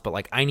for months, but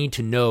like I need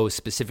to know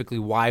specifically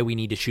why we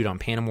need to shoot on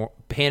Panavision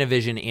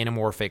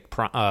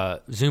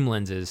anamorphic zoom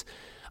lenses.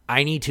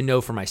 I need to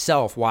know for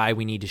myself why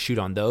we need to shoot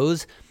on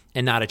those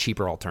and not a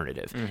cheaper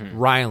alternative.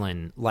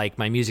 Rylan, like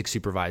my music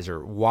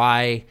supervisor,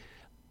 why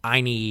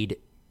I need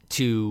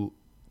to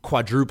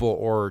quadruple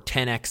or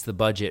 10x the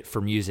budget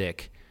for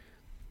music,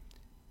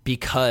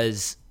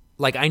 because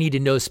like I need to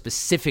know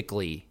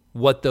specifically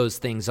what those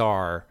things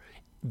are,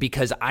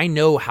 because I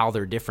know how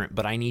they're different,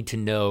 but I need to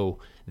know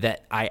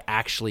that I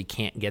actually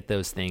can't get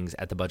those things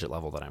at the budget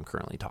level that I'm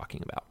currently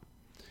talking about.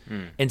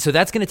 And so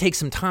that's going to take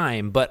some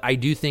time, but I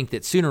do think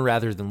that sooner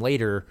rather than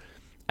later,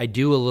 I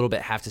do a little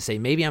bit have to say,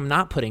 maybe I'm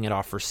not putting it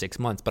off for 6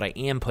 months, but I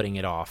am putting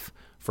it off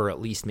for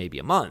at least maybe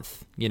a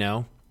month, you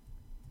know?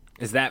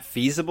 Is that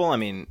feasible? I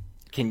mean,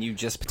 can you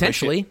just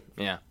potentially?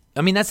 Yeah.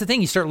 I mean, that's the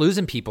thing. You start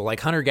losing people like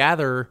Hunter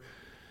Gatherer.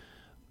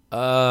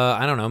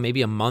 I don't know,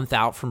 maybe a month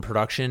out from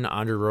production,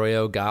 Andre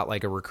Royo got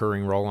like a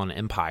recurring role on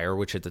Empire,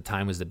 which at the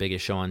time was the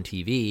biggest show on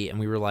TV. And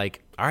we were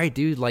like, all right,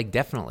 dude, like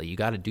definitely you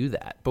got to do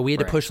that. But we had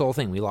to push the whole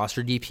thing. We lost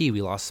our DP.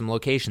 We lost some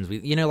locations.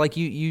 Like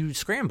you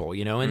scramble,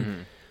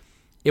 and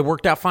it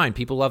worked out fine.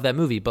 People love that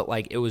movie, but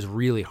like it was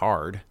really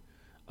hard.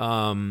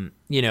 And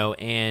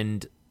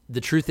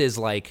the truth is,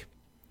 like,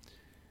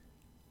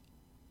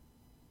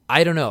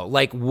 I don't know.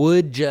 Like,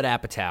 would Judd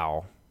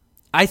Apatow?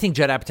 I think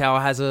Judd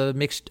Apatow has a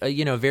mixed,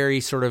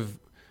 very sort of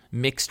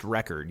mixed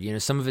record.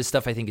 Some of his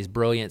stuff I think is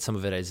brilliant. Some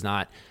of it is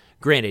not.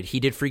 Granted, he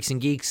did Freaks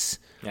and Geeks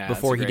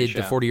before he did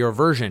the 40-year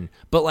version.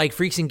 But like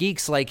Freaks and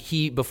Geeks, like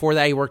before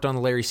that he worked on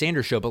the Larry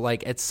Sanders Show. But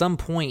like at some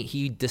point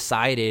he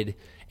decided,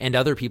 and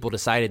other people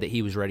decided, that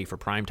he was ready for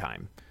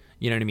primetime.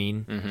 You know what I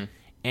mean?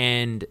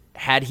 And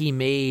had he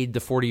made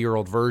the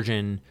 40-year-old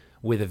version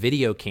with a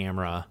video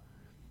camera,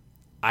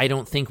 I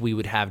don't think we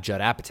would have Judd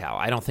Apatow.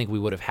 I don't think we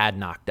would have had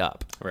Knocked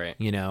Up. Right.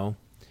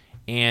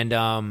 And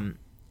I'm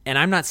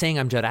not saying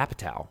I'm Judd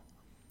Apatow.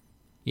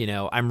 You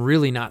know, I'm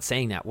really not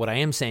saying that. What I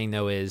am saying,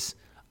 though, is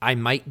I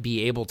might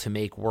be able to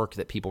make work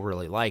that people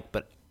really like,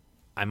 but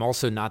I'm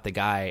also not the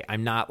guy.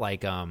 I'm not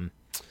like, Robert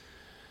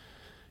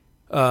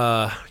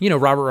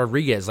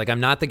Rodriguez. Like,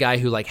 I'm not the guy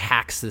who, like,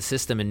 hacks the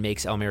system and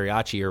makes El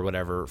Mariachi or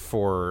whatever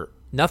for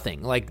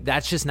nothing. Like,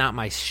 that's just not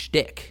my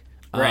shtick.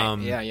 Right.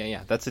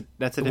 Yeah. That's a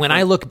different... When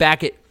I look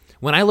back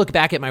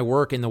at my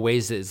work in the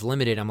ways that it's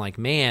limited, I'm like,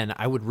 man,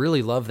 I would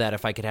really love that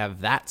if I could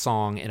have that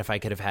song, and if I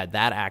could have had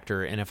that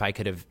actor, and if I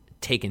could have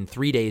taken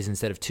 3 days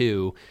instead of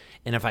 2,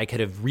 and if I could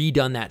have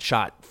redone that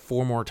shot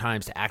 4 more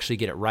times to actually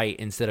get it right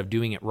instead of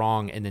doing it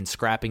wrong and then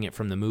scrapping it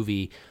from the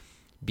movie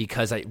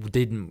because I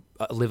didn't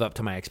live up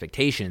to my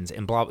expectations,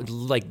 and blah,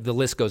 like the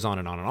list goes on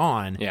and on and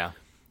on. Yeah.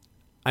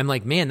 I'm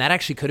like, man, that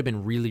actually could have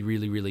been really,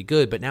 really, really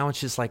good, but now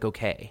it's just like,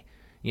 okay,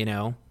 you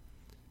know?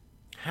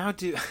 How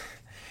do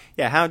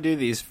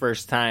these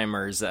first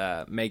timers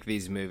make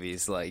these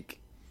movies? Like,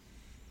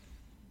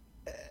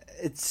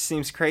 it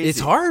seems crazy. It's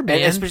hard, man.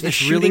 And especially it's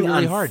shooting really,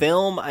 really on hard.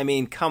 film. I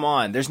mean, come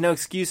on. There's no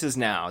excuses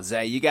now,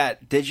 Zay. You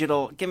got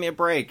digital. Give me a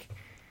break.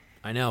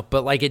 I know,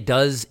 but like it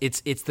does.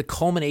 It's the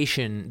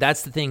culmination.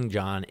 That's the thing,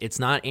 John. It's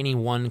not any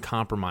one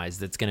compromise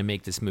that's going to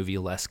make this movie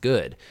less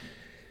good.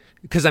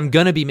 Because I'm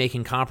going to be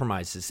making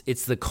compromises.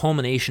 It's the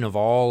culmination of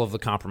all of the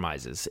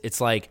compromises. It's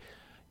like,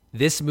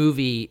 this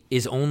movie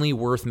is only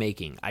worth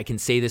making. I can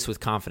say this with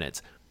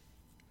confidence.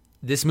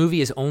 This movie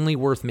is only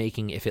worth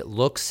making if it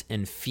looks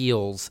and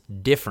feels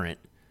different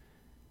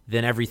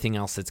than everything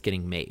else that's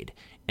getting made.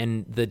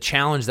 And the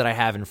challenge that I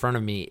have in front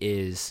of me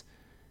is,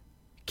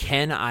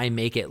 can I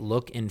make it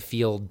look and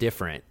feel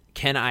different?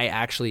 Can I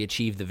actually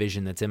achieve the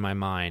vision that's in my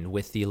mind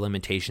with the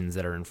limitations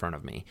that are in front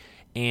of me?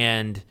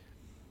 And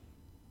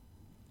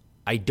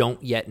I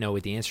don't yet know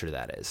what the answer to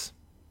that is.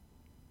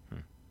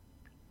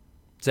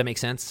 Does that make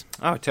sense?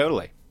 Oh,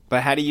 totally.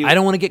 But how do you... I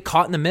don't want to get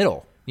caught in the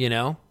middle, you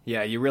know?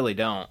 Yeah, you really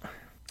don't.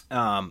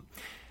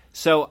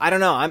 So, I don't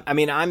know.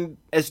 I'm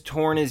as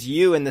torn as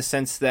you in the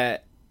sense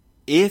that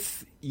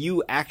if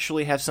you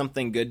actually have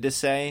something good to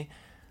say,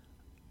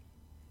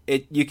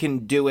 you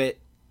can do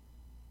it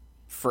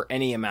for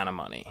any amount of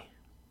money.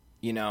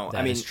 You know?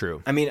 That is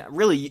true. I mean,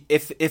 really,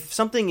 if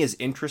something is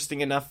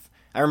interesting enough...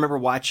 I remember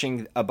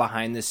watching a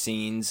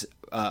behind-the-scenes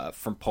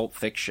from Pulp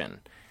Fiction.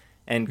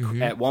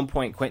 And at one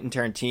point, Quentin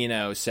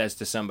Tarantino says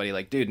to somebody,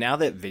 like, dude, now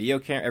that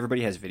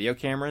everybody has video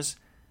cameras,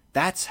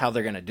 that's how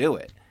they're going to do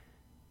it.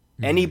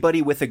 Mm-hmm.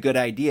 Anybody with a good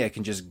idea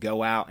can just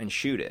go out and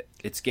shoot it.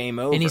 It's game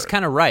over. And he's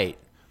kind of right.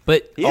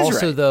 But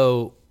also,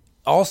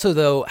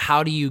 though,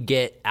 how do you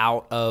get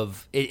out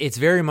of... It's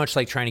very much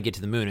like trying to get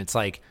to the moon. It's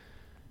like,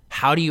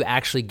 how do you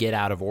actually get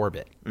out of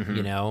orbit,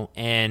 you know?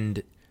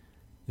 And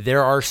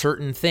there are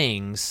certain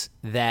things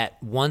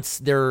that once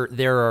there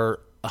are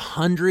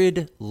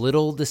 100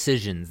 little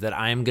decisions that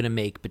I am going to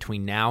make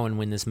between now and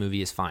when this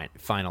movie is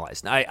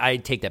finalized. I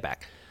take that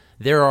back.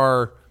 There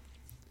are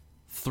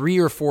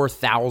 3,000 or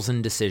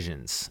 4,000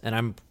 decisions, and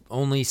I'm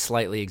only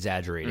slightly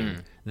exaggerating,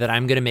 that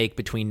I'm going to make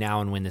between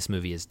now and when this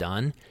movie is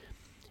done.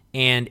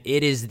 And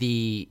it is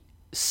the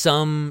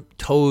sum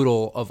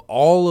total of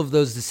all of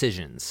those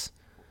decisions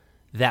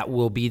that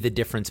will be the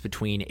difference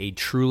between a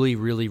truly,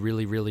 really,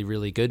 really, really,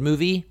 really good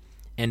movie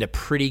and a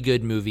pretty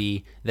good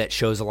movie that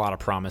shows a lot of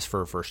promise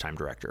for a first-time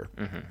director.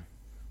 Mm-hmm.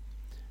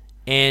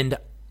 And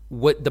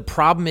what the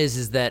problem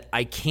is that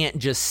I can't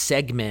just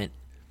segment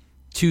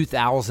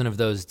 2,000 of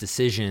those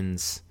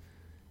decisions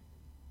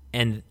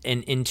and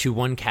into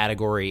one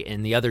category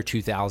and the other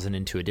 2,000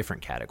 into a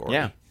different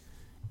category.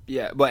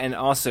 Yeah, but and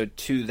also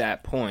to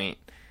that point...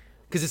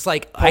 Because it's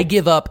like, I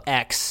give up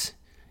X...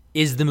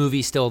 Is the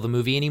movie still the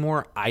movie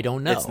anymore? I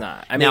don't know. It's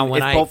not. I mean,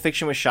 if Pulp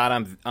Fiction was shot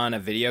on a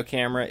video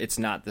camera, it's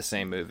not the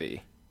same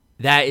movie.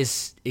 That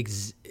is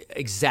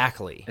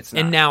exactly. It's not.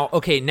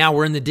 And now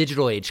we're in the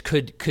digital age.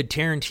 Could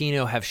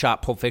Tarantino have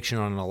shot Pulp Fiction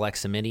on an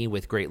Alexa Mini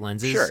with great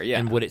lenses? Sure, yeah.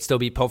 And would it still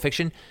be Pulp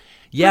Fiction?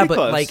 Yeah, Pretty but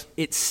close. like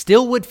it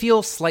still would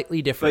feel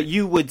slightly different. But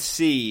you would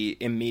see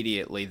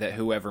immediately that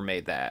whoever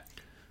made that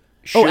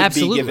should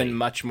be given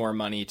much more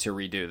money to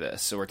redo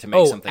this or to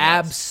make something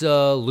else.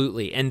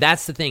 Absolutely. And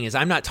that's the thing is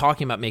I'm not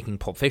talking about making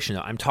Pulp Fiction,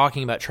 though. I'm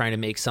talking about trying to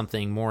make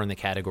something more in the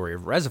category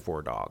of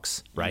Reservoir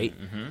Dogs, right?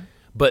 Mm-hmm.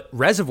 But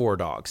Reservoir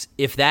Dogs,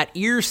 if that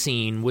ear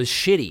scene was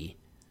shitty,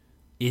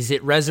 is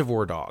it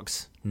Reservoir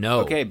Dogs?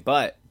 No. Okay,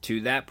 but to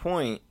that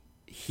point,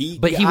 he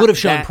would have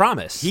shown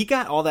promise. He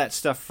got all that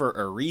stuff for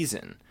a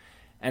reason.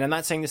 And I'm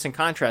not saying this in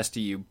contrast to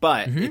you,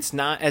 but it's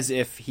not as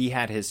if he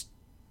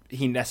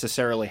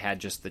necessarily had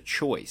just the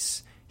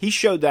choice. He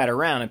showed that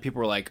around and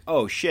people were like,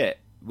 oh shit,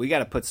 we got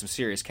to put some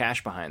serious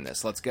cash behind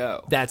this. Let's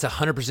go. That's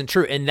 100%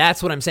 true. And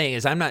that's what I'm saying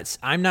is I'm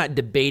not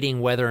debating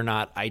whether or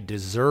not I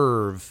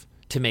deserve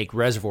to make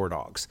Reservoir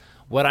Dogs.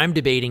 What I'm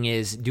debating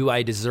is, do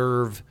I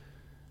deserve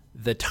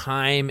the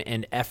time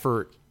and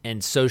effort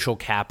and social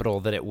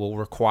capital that it will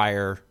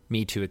require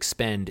me to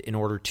expend in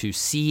order to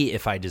see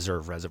if I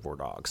deserve Reservoir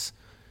Dogs?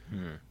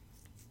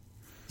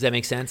 Does that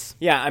make sense?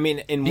 Yeah, I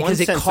mean, in because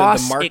one sense,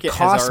 costs, the market it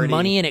costs has already...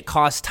 money and it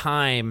costs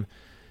time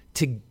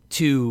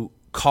to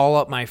call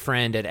up my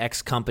friend at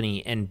X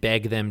company and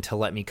beg them to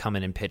let me come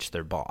in and pitch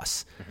their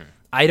boss.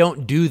 I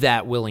don't do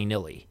that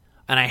willy-nilly.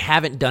 And I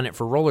haven't done it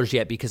for rollers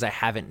yet because I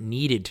haven't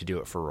needed to do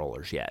it for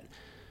rollers yet.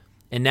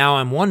 And now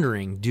I'm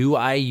wondering, do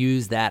I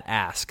use that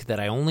ask that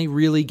I only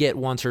really get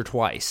once or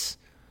twice?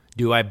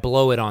 Do I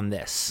blow it on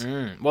this?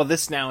 Well,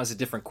 this now is a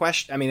different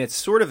question. I mean, it's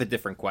sort of a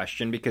different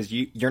question because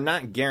you're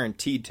not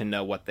guaranteed to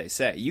know what they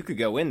say. You could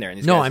go in there and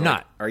these guys I'm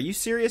not. Are you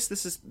serious?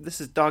 This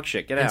is dog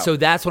shit. Get out. And so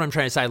that's what I'm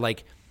trying to decide.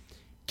 Like,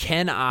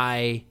 can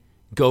I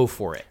go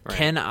for it? Right.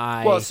 Can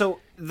I? Well, so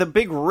the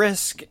big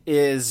risk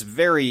is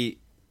very,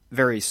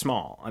 very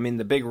small. I mean,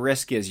 the big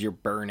risk is you're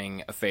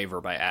burning a favor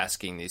by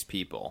asking these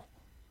people.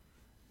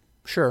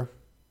 Sure.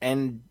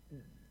 And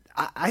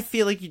I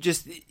feel like you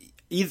just...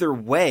 Either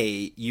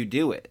way, you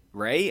do it,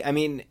 right? I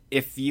mean,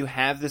 if you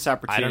have this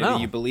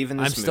opportunity, you believe in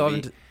this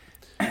movie.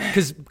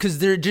 Because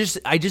they're just,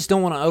 I just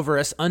don't want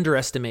to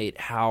underestimate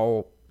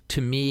how,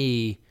 to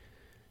me,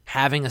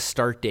 having a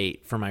start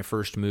date for my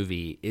first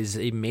movie is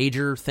a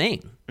major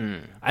thing.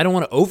 I don't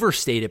want to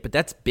overstate it, but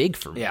that's big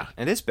for me. Yeah,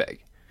 it is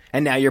big.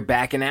 And now you're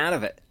backing out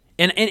of it.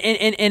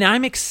 And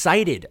I'm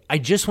excited. I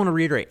just want to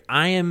reiterate,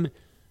 I am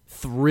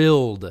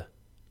thrilled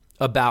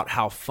about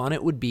how fun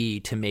it would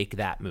be to make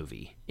that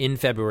movie in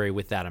February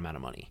with that amount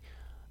of money.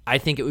 I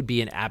think it would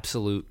be an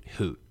absolute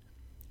hoot.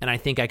 And I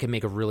think I could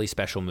make a really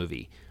special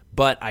movie.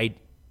 But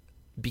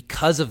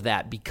because of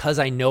that, because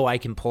I know I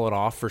can pull it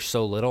off for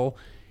so little,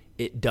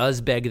 it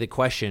does beg the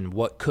question,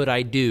 what could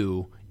I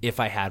do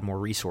if I had more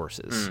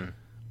resources?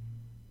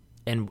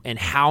 And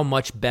how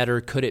much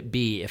better could it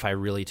be if I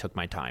really took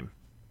my time?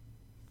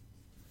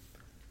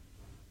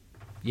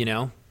 You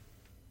know?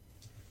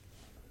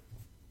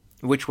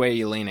 Which way are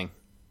you leaning?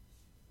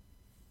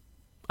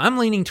 I'm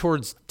leaning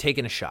towards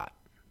taking a shot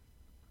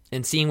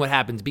and seeing what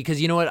happens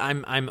because you know what?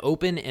 I'm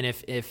open, and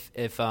if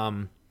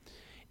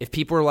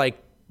people are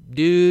like,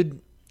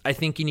 dude, I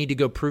think you need to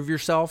go prove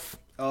yourself,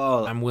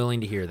 I'm willing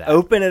to hear that.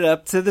 Open it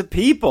up to the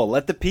people.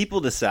 Let the people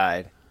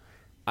decide.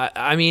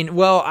 I mean,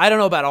 well, I don't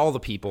know about all the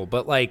people,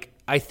 but like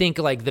I think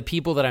like the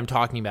people that I'm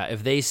talking about,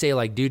 if they say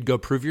like, dude, go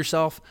prove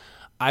yourself,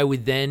 I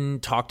would then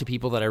talk to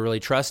people that I really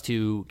trust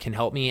who can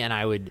help me, and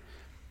I would.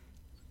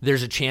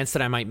 There's a chance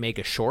that I might make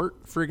a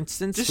short, for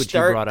instance, which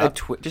you brought up.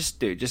 Just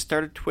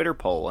start a Twitter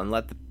poll and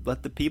let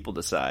the people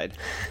decide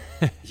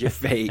your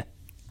fate.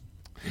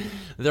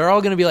 They're all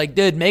going to be like,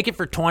 dude, make it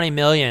for $20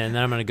 million, and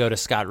then I'm going to go to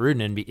Scott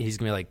Rudin, and he's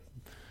going to be like,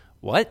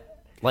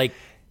 what? Like,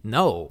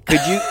 no.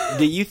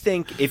 Do you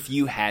think if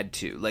you had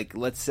to, like,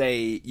 let's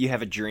say you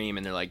have a dream,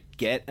 and they're like,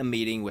 get a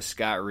meeting with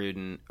Scott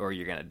Rudin, or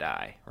you're going to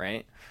die,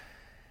 right?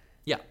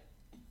 Yeah.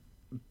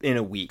 In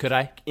a week. Could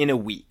I? In a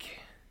week.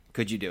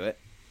 Could you do it?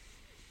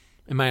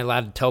 Am I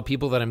allowed to tell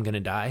people that I'm going to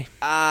die?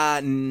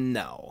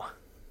 No.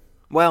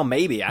 Well,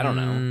 maybe. I don't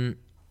know.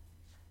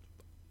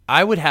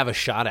 I would have a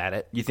shot at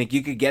it. You think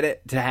you could get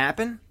it to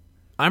happen?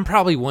 I'm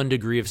probably 1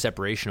 degree of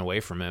separation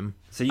away from him.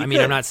 So you I mean,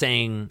 I'm not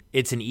saying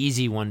it's an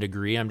easy 1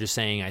 degree. I'm just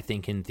saying I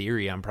think in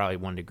theory I'm probably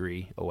 1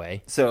 degree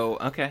away. So,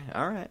 okay.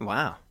 All right.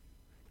 Wow.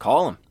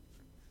 Call him.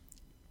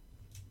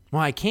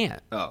 Well, I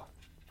can't. Oh.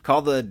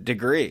 Call the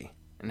degree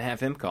and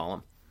have him call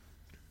him.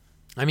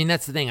 I mean,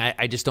 that's the thing.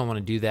 I just don't want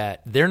to do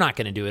that. They're not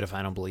going to do it if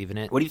I don't believe in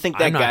it. What do you think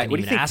that I'm guy... not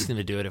going to even ask them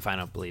to do it if I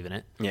don't believe in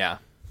it. Yeah.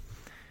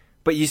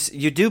 But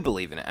you do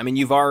believe in it. I mean,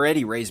 you've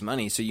already raised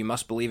money, so you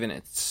must believe in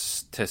it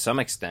to some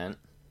extent.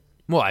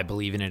 Well, I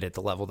believe in it at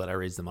the level that I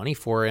raised the money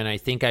for, and I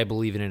think I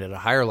believe in it at a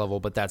higher level,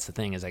 but that's the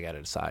thing is I got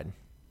to decide.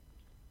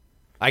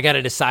 I got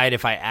to decide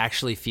if I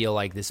actually feel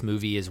like this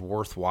movie is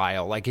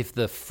worthwhile. Like if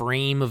the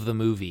frame of the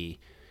movie,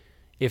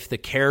 if the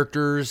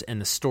characters and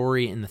the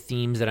story and the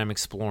themes that I'm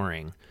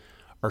exploring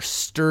are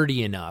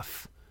sturdy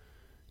enough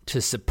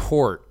to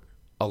support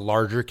a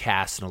larger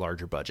cast and a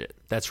larger budget.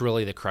 That's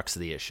really the crux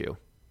of the issue.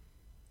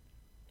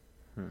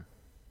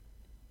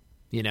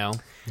 You know,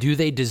 do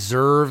they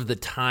deserve the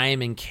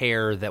time and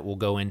care that will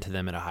go into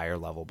them at a higher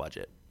level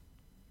budget?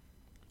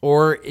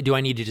 Or do I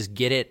need to just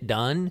get it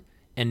done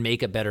and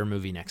make a better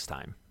movie next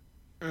time?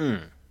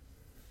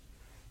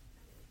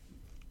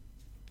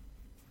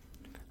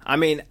 I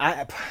mean,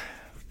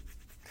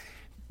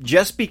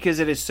 just because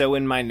it is so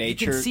in my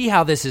nature. You can see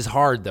how this is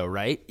hard, though,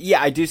 right?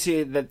 Yeah, I do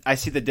see that. I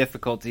see the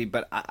difficulty,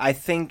 but I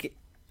think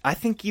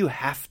you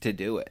have to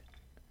do it.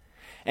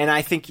 And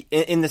I think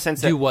in the sense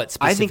that do what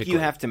specifically? I think you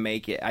have to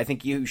make it. I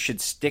think you should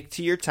stick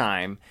to your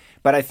time,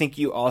 but I think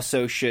you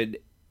also should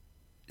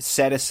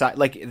set aside,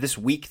 like this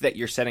week that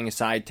you're setting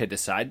aside to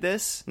decide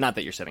this. Not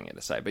that you're setting it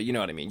aside, but you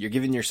know what I mean. You're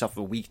giving yourself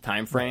a week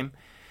time frame.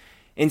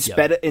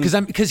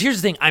 Because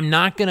here's the thing, I'm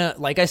not gonna,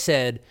 like I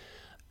said,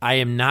 I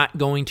am not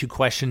going to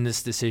question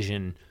this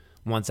decision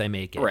once I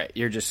make it. Right.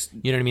 You're just,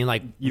 you know what I mean.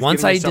 Like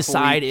once I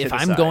decide if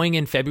I'm going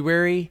in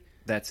February.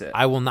 That's it.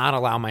 I will not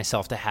allow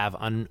myself to have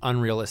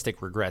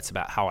unrealistic regrets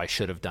about how I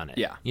should have done it.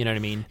 Yeah. You know what I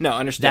mean? No,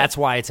 understand. That's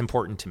why it's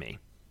important to me.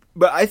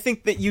 But I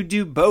think that you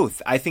do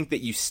both. I think that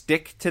you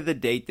stick to the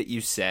date that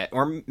you set,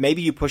 or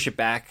maybe you push it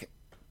back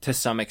to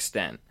some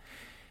extent.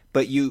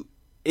 But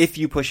if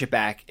you push it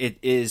back, it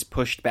is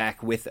pushed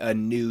back with a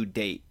new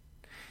date.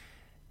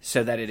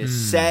 so that it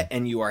is set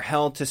and you are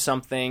held to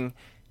something,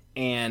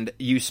 and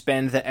you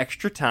spend the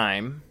extra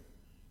time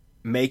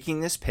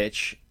making this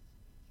pitch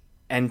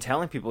and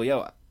telling people,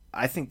 yo,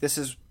 I think this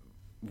is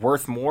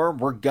worth more.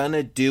 We're going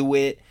to do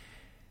it.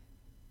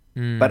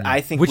 But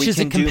I think which is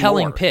a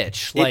compelling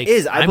pitch. Like, it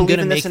is. I'm going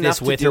to make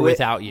this with or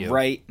without you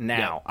right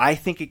now. Yeah. I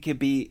think it could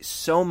be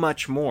so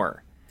much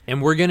more.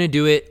 And we're going to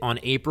do it on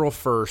April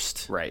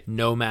 1st, right?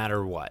 No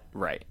matter what,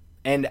 right?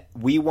 And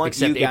we want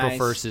except you guys.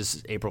 April 1st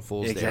is April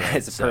Fool's Day. Right?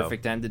 It's a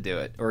perfect time to do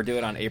it, or do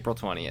it on April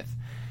 20th.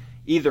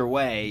 Either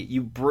way,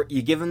 you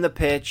give them the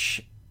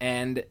pitch,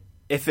 and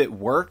if it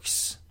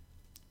works,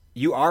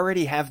 you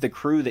already have the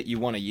crew that you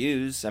want to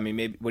use. I mean,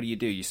 maybe what do?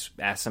 You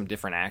ask some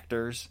different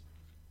actors.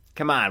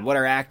 Come on, what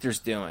are actors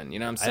doing? You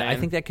know what I'm saying? I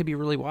think that could be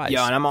really wise.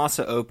 Yeah, and I'm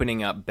also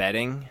opening up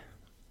betting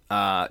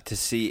to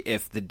see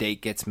if the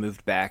date gets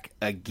moved back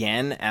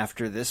again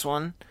after this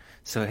one.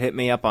 So hit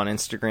me up on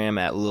Instagram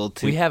at Lil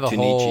Tanichi. We have a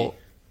whole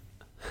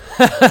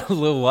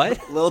Lil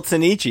what? Lil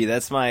Tanichi.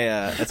 That's my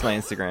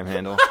Instagram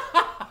handle.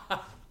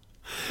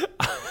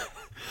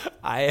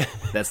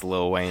 That's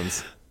Lil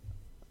Wayne's.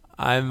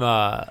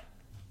 We're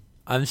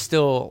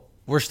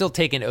still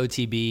taking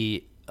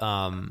OTB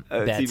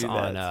bets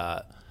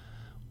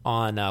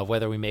on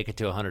whether we make it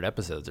to 100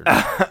 episodes or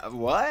not.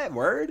 What?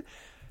 Word?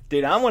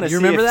 Dude, I want to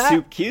see if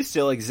Soup Q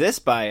still exists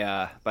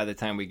by the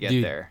time we get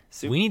there.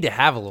 We need to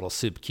have a little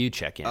Soup Q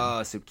check-in.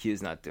 Oh, Soup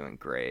Q's not doing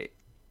great.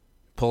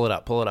 Pull it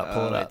up.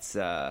 It's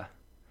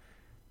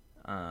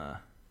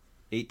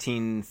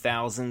 18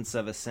 thousandths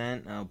of a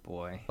cent. Oh,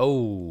 boy.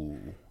 Oh,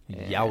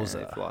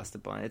 yowza. I've lost a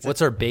bunch.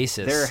 What's our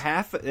basis?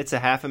 It's a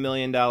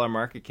 $500,000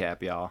 market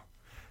cap, y'all.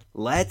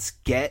 Let's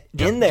get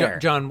in there.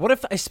 John, what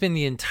if I spend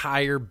the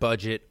entire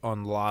budget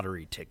on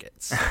lottery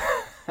tickets?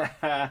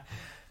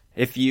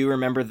 If you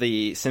remember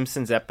the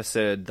Simpsons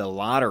episode, The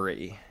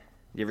Lottery,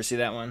 you ever see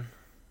that one?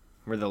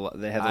 Where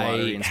they have the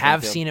lottery in I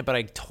have seen it, but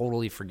I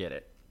totally forget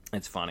it.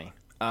 It's funny.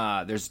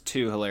 There's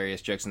two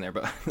hilarious jokes in there,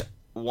 but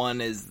one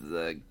is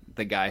the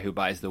guy who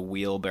buys the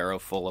wheelbarrow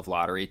full of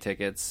lottery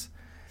tickets.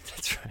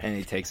 That's right. And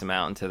he takes them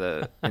out into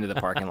the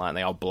parking lot, and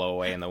they all blow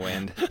away in the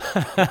wind.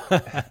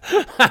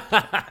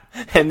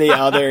 And the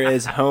other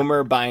is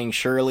Homer buying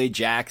Shirley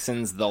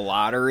Jackson's The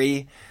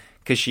Lottery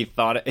because he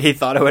thought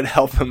it would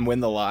help him win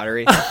the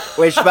lottery.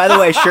 Which, by the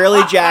way,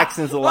 Shirley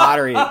Jackson's The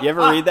Lottery. You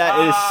ever read that?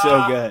 It is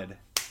so good.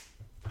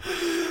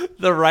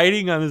 The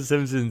writing on The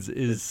Simpsons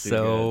is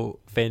so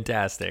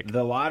fantastic.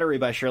 The Lottery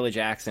by Shirley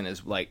Jackson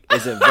is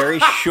a very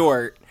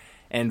short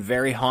and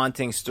very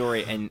haunting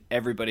story, and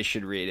everybody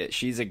should read it.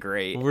 She's a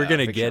great. We're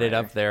gonna get it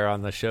up there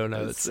on the show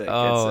notes.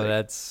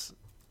 That's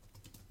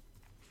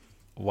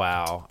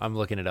wow! I'm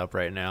looking it up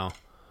right now.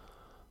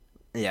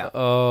 Yeah.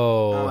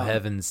 Oh,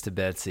 heavens to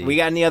Betsy! We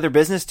got any other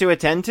business to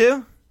attend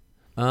to?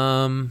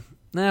 No,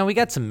 we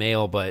got some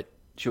mail, but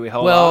should we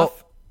hold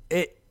off?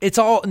 It's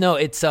all no.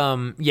 It's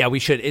yeah, we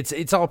should.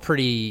 It's all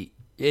pretty.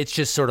 It's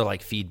just sort of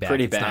like feedback.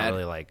 Pretty it's bad. Not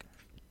really like.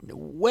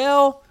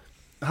 Well.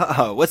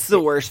 Oh, what's the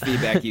worst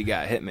feedback you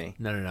got? Hit me.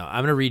 No.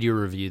 I'm going to read you a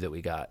review that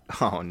we got.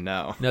 Oh,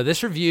 no. No,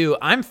 this review,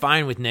 I'm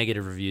fine with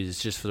negative reviews,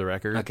 just for the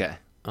record. Okay.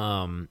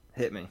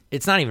 Hit me.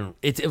 It's not even,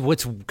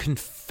 what's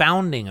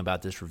confounding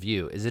about this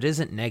review is it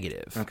isn't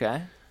negative.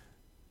 Okay.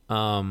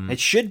 It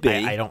should be.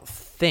 I don't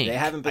think. They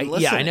haven't been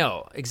listening. Yeah, I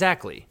know.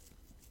 Exactly.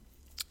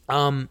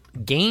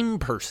 Game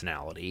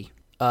personality,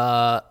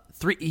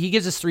 he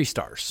gives us 3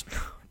 stars.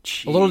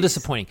 Jeez. A little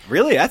disappointing.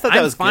 Really? I thought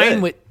that was fine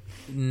good. With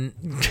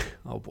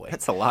oh boy,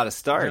 that's a lot of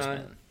stars,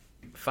 man.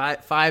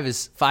 Five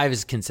is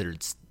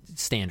considered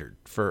standard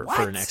for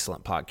an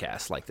excellent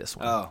podcast like this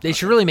one. Oh, they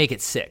should really make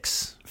it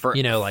 6. For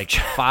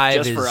 5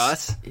 just is for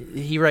us.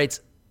 He writes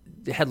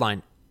the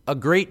headline: a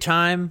great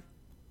time,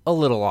 a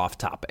little off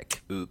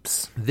topic.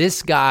 Oops.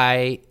 This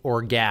guy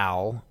or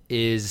gal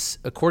is,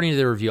 according to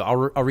the review, I'll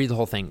read the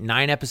whole thing,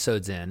 9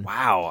 episodes in.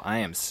 Wow, I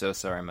am so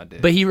sorry, my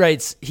dude. But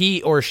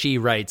he or she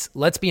writes,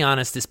 let's be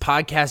honest, this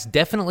podcast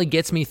definitely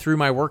gets me through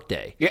my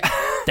workday. Yeah.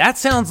 That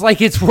sounds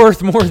like it's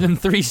worth more than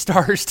 3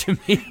 stars to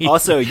me.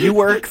 Also, you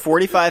work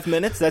 45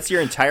 minutes? That's your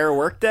entire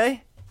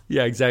workday?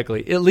 Yeah,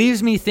 exactly. It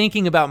leaves me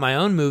thinking about my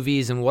own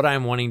movies and what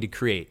I'm wanting to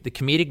create. The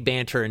comedic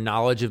banter and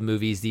knowledge of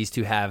movies these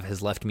two have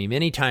has left me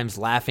many times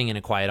laughing in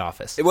a quiet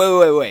office.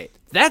 Wait.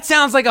 That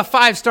sounds like a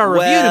 5-star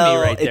review to me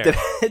right there.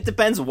 It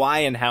depends why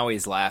and how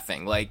he's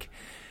laughing.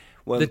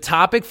 The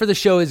topic for the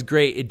show is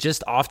great. It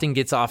just often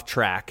gets off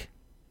track,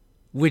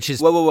 which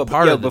is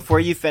part of before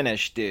you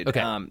finish, dude.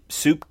 Okay.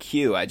 Soup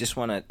Q. I just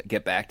want to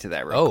get back to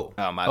that. Boy.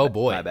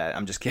 My bad.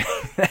 I'm just kidding.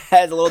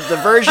 That's a little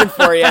diversion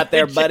for you out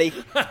there, buddy.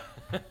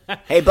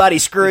 Hey, buddy,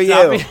 screw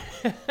you.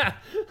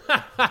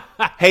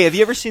 Hey, have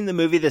you ever seen the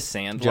movie The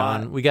Sandlot?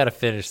 John, we got to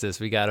finish this.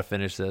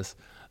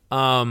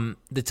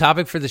 The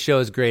topic for the show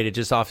is great. It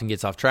just often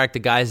gets off track. The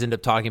guys end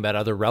up talking about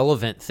other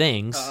relevant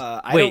things.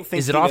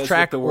 Is it off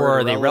track or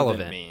are they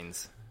relevant?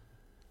 Means.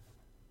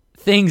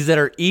 Things that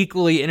are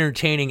equally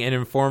entertaining and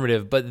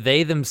informative, but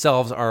they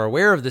themselves are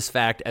aware of this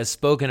fact as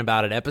spoken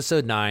about at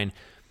episode 9.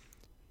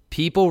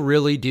 People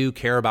really do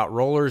care about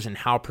rollers and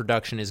how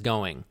production is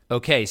going.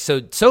 Okay,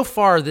 so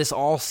far this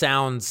all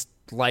sounds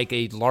like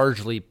a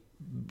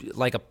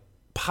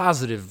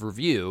positive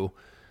review.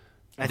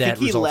 I think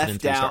he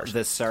left out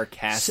the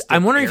sarcastic.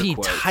 I'm wondering if he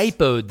quotes.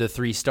 typoed the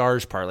 3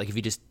 stars part, like if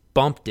he just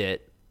bumped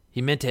it.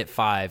 He meant to hit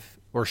 5,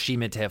 or she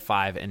meant to hit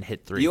 5 and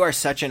hit 3. You are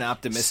such an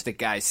optimistic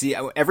guy. See,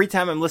 every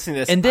time I'm listening to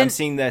this, I'm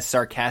seeing the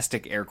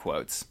sarcastic air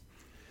quotes.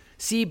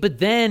 See, but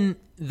then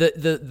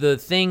the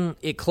thing,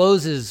 it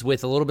closes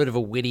with a little bit of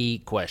a witty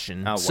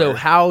question. So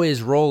how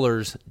is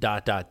rollers ...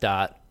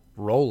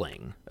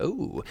 rolling?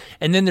 Oh,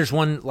 and then there's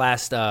one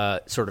last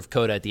sort of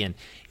coda at the end.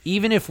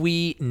 Even if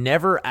we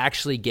never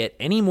actually get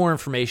any more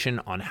information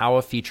on how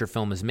a feature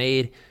film is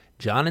made,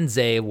 John and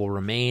Zay will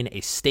remain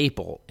a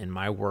staple in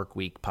my Work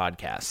Week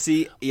podcast.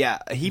 See, yeah,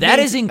 that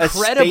is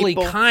incredibly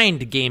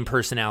kind, Game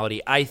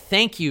Personality. I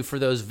thank you for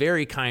those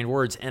very kind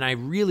words, and I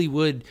really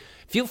would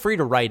feel free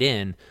to write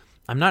in.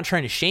 I'm not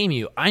trying to shame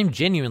you. I'm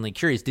genuinely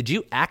curious. Did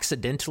you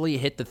accidentally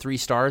hit the 3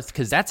 stars?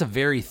 Because that's a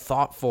very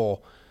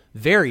thoughtful,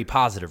 very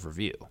positive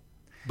review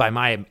by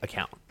my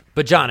account.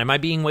 But John, am I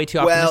being way too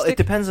optimistic? Well, it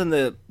depends on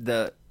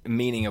the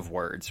meaning of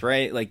words,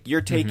 right? Like you're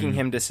taking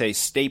him to say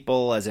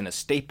staple as in a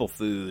staple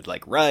food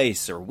like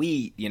rice or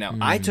wheat, you know.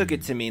 I took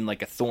it to mean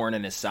like a thorn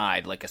in his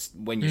side, like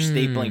when you're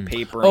stapling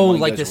paper. Oh,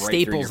 like the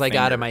staples I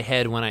got in my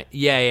head when I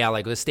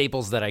like the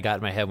staples that I got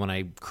in my head when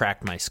I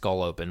cracked my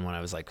skull open when I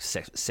was like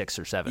 6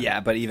 or 7. Yeah,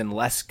 but even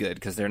less good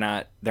because they're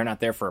not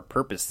there for a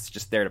purpose. It's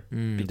just there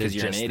because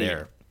you're an idiot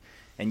there.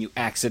 And you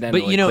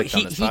accidentally clicked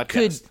on this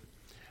podcast.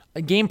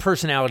 A Game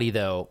Personality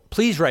though,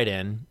 please write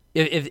in.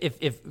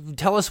 If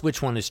tell us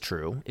which one is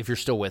true, if you're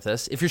still with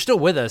us. If you're still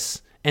with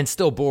us and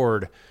still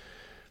bored,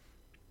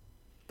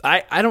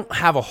 I don't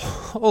have a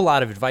whole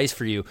lot of advice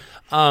for you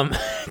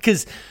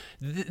because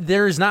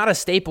there is not a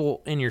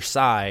staple in your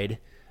side.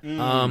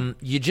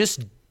 You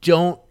just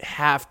don't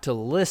have to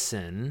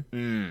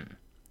listen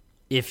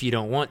if you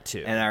don't want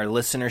to. And our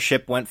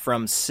listenership went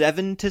from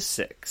 7 to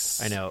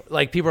 6. I know.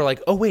 Like people are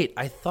like, oh, wait,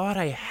 I thought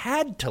I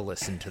had to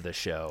listen to the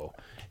show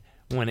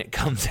when it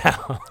comes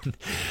out.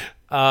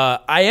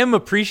 I am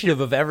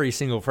appreciative of every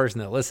single person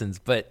that listens,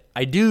 but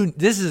I do.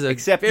 This is a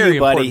very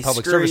important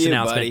public service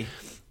announcement. Buddy.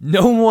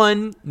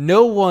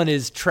 No one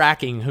is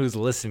tracking who's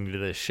listening to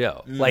this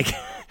show. Like,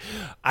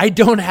 I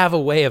don't have a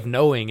way of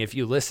knowing if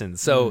you listen.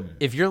 So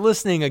if you're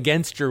listening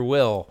against your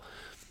will,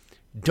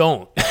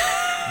 don't.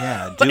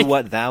 Yeah, do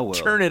what thou wilt.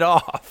 Turn it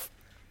off.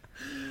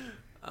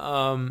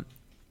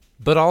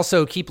 But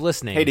also keep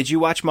listening. Hey, did you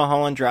watch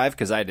Mulholland Drive?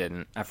 Because I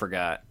didn't. I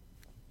forgot.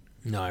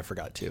 No, I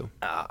forgot to.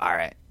 All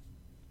right.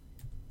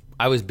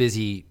 I was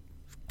busy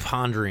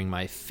pondering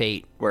my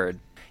fate. Word.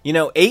 You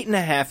know,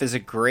 8.5 is a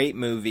great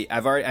movie.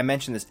 I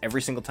mentioned this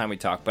every single time we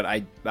talk, but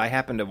I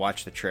happened to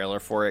watch the trailer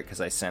for it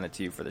because I sent it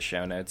to you for the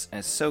show notes, and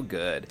it's so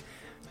good.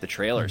 The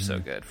trailer's so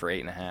good for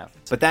 8.5.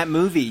 But that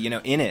movie, you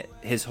know, in it,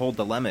 his whole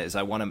dilemma is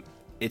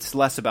it's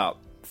less about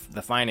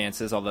the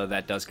finances, although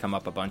that does come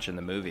up a bunch in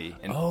the movie.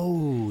 And,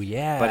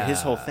 yeah. But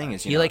his whole thing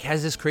is, he like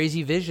has this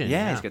crazy vision.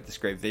 Yeah, he's got this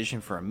great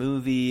vision for a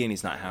movie, and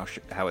he's not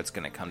how it's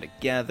going to come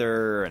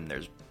together, and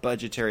there's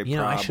budgetary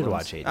problems. I should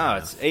watch 8.5. Oh,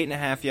 it's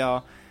 8.5,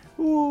 y'all.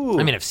 Ooh.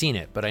 I mean, I've seen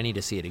it, but I need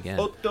to see it again.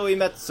 Otto y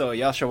mezzo.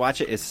 Y'all should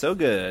watch it. It's so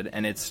good,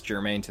 and it's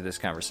germane to this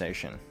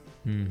conversation.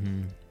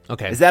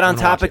 Okay. Is that on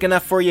topic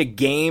enough for you?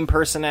 Game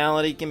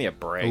Personality? Give me a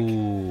break.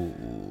 Ooh.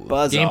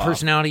 Buzz Game off.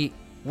 Personality,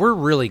 we're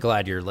really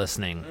glad you're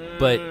listening,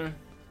 but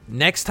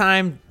next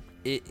time,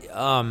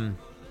 listen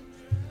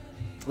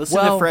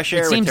to Fresh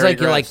Air. It seems with Terry like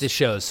you Gross. like the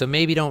show, so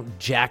maybe don't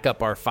jack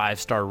up our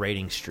 5-star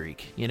rating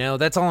streak. You know,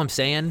 that's all I'm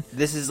saying.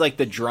 This is like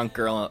the drunk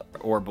girl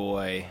or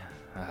boy.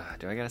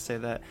 Do I gotta say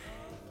that?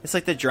 It's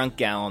like the drunk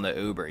gal in the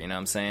Uber. You know what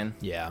I'm saying?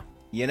 Yeah.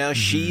 You know,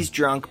 she's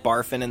drunk,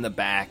 barfing in the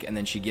back, and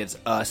then she gives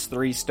us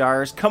 3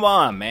 stars. Come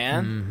on,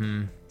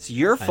 man. It's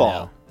your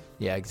fault.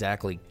 Yeah,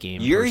 exactly.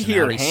 Game. You're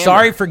here.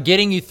 Sorry for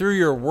getting you through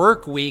your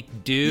work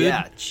week, dude.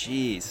 Yeah,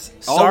 jeez.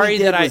 Sorry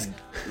that I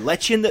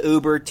let you in the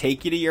Uber,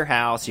 take you to your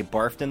house. You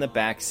barfed in the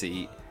back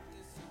seat.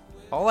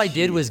 All I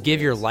did was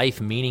give your life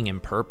meaning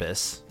and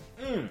purpose.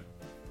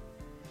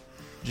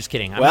 Just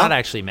kidding. I'm Well, not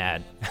actually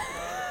mad.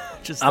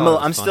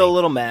 I'm still a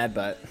little mad,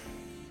 but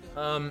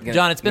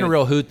John, it's been a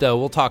real hoot though.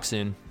 We'll talk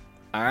soon.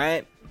 All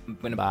right. I'm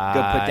gonna Bye.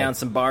 go put down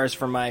some bars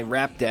for my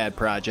Rap Dad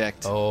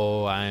project.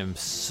 Oh, I am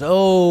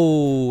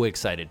so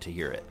excited to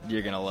hear it.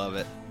 You're gonna love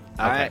it.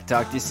 All right.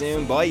 Talk to you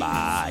soon. Bye.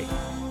 Bye.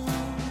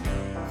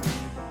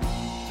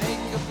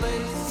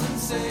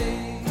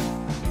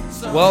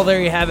 Well,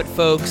 there you have it,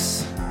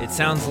 folks. It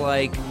sounds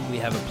like we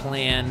have a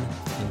plan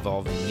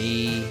involving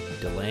me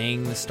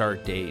delaying the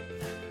start date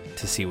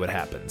to see what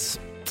happens.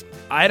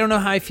 I don't know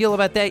how I feel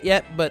about that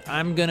yet, but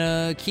I'm going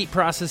to keep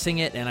processing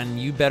it, and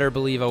you better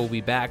believe I will be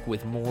back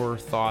with more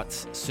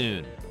thoughts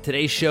soon.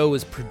 Today's show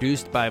was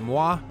produced by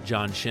moi,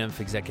 John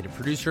Schimpf, executive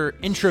producer.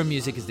 Intro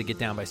music is The Get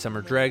Down by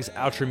Summer Dregs.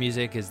 Outro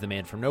music is The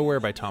Man From Nowhere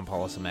by Tom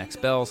Paulus and Max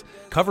Bells.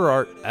 Cover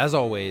art, as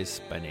always,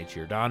 by Nate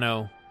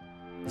Giordano.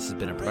 This has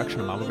been a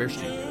production of Mama Bear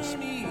Studios.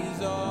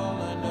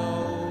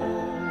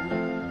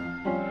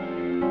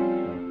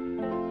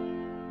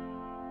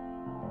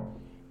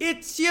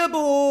 It's your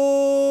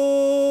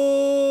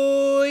boy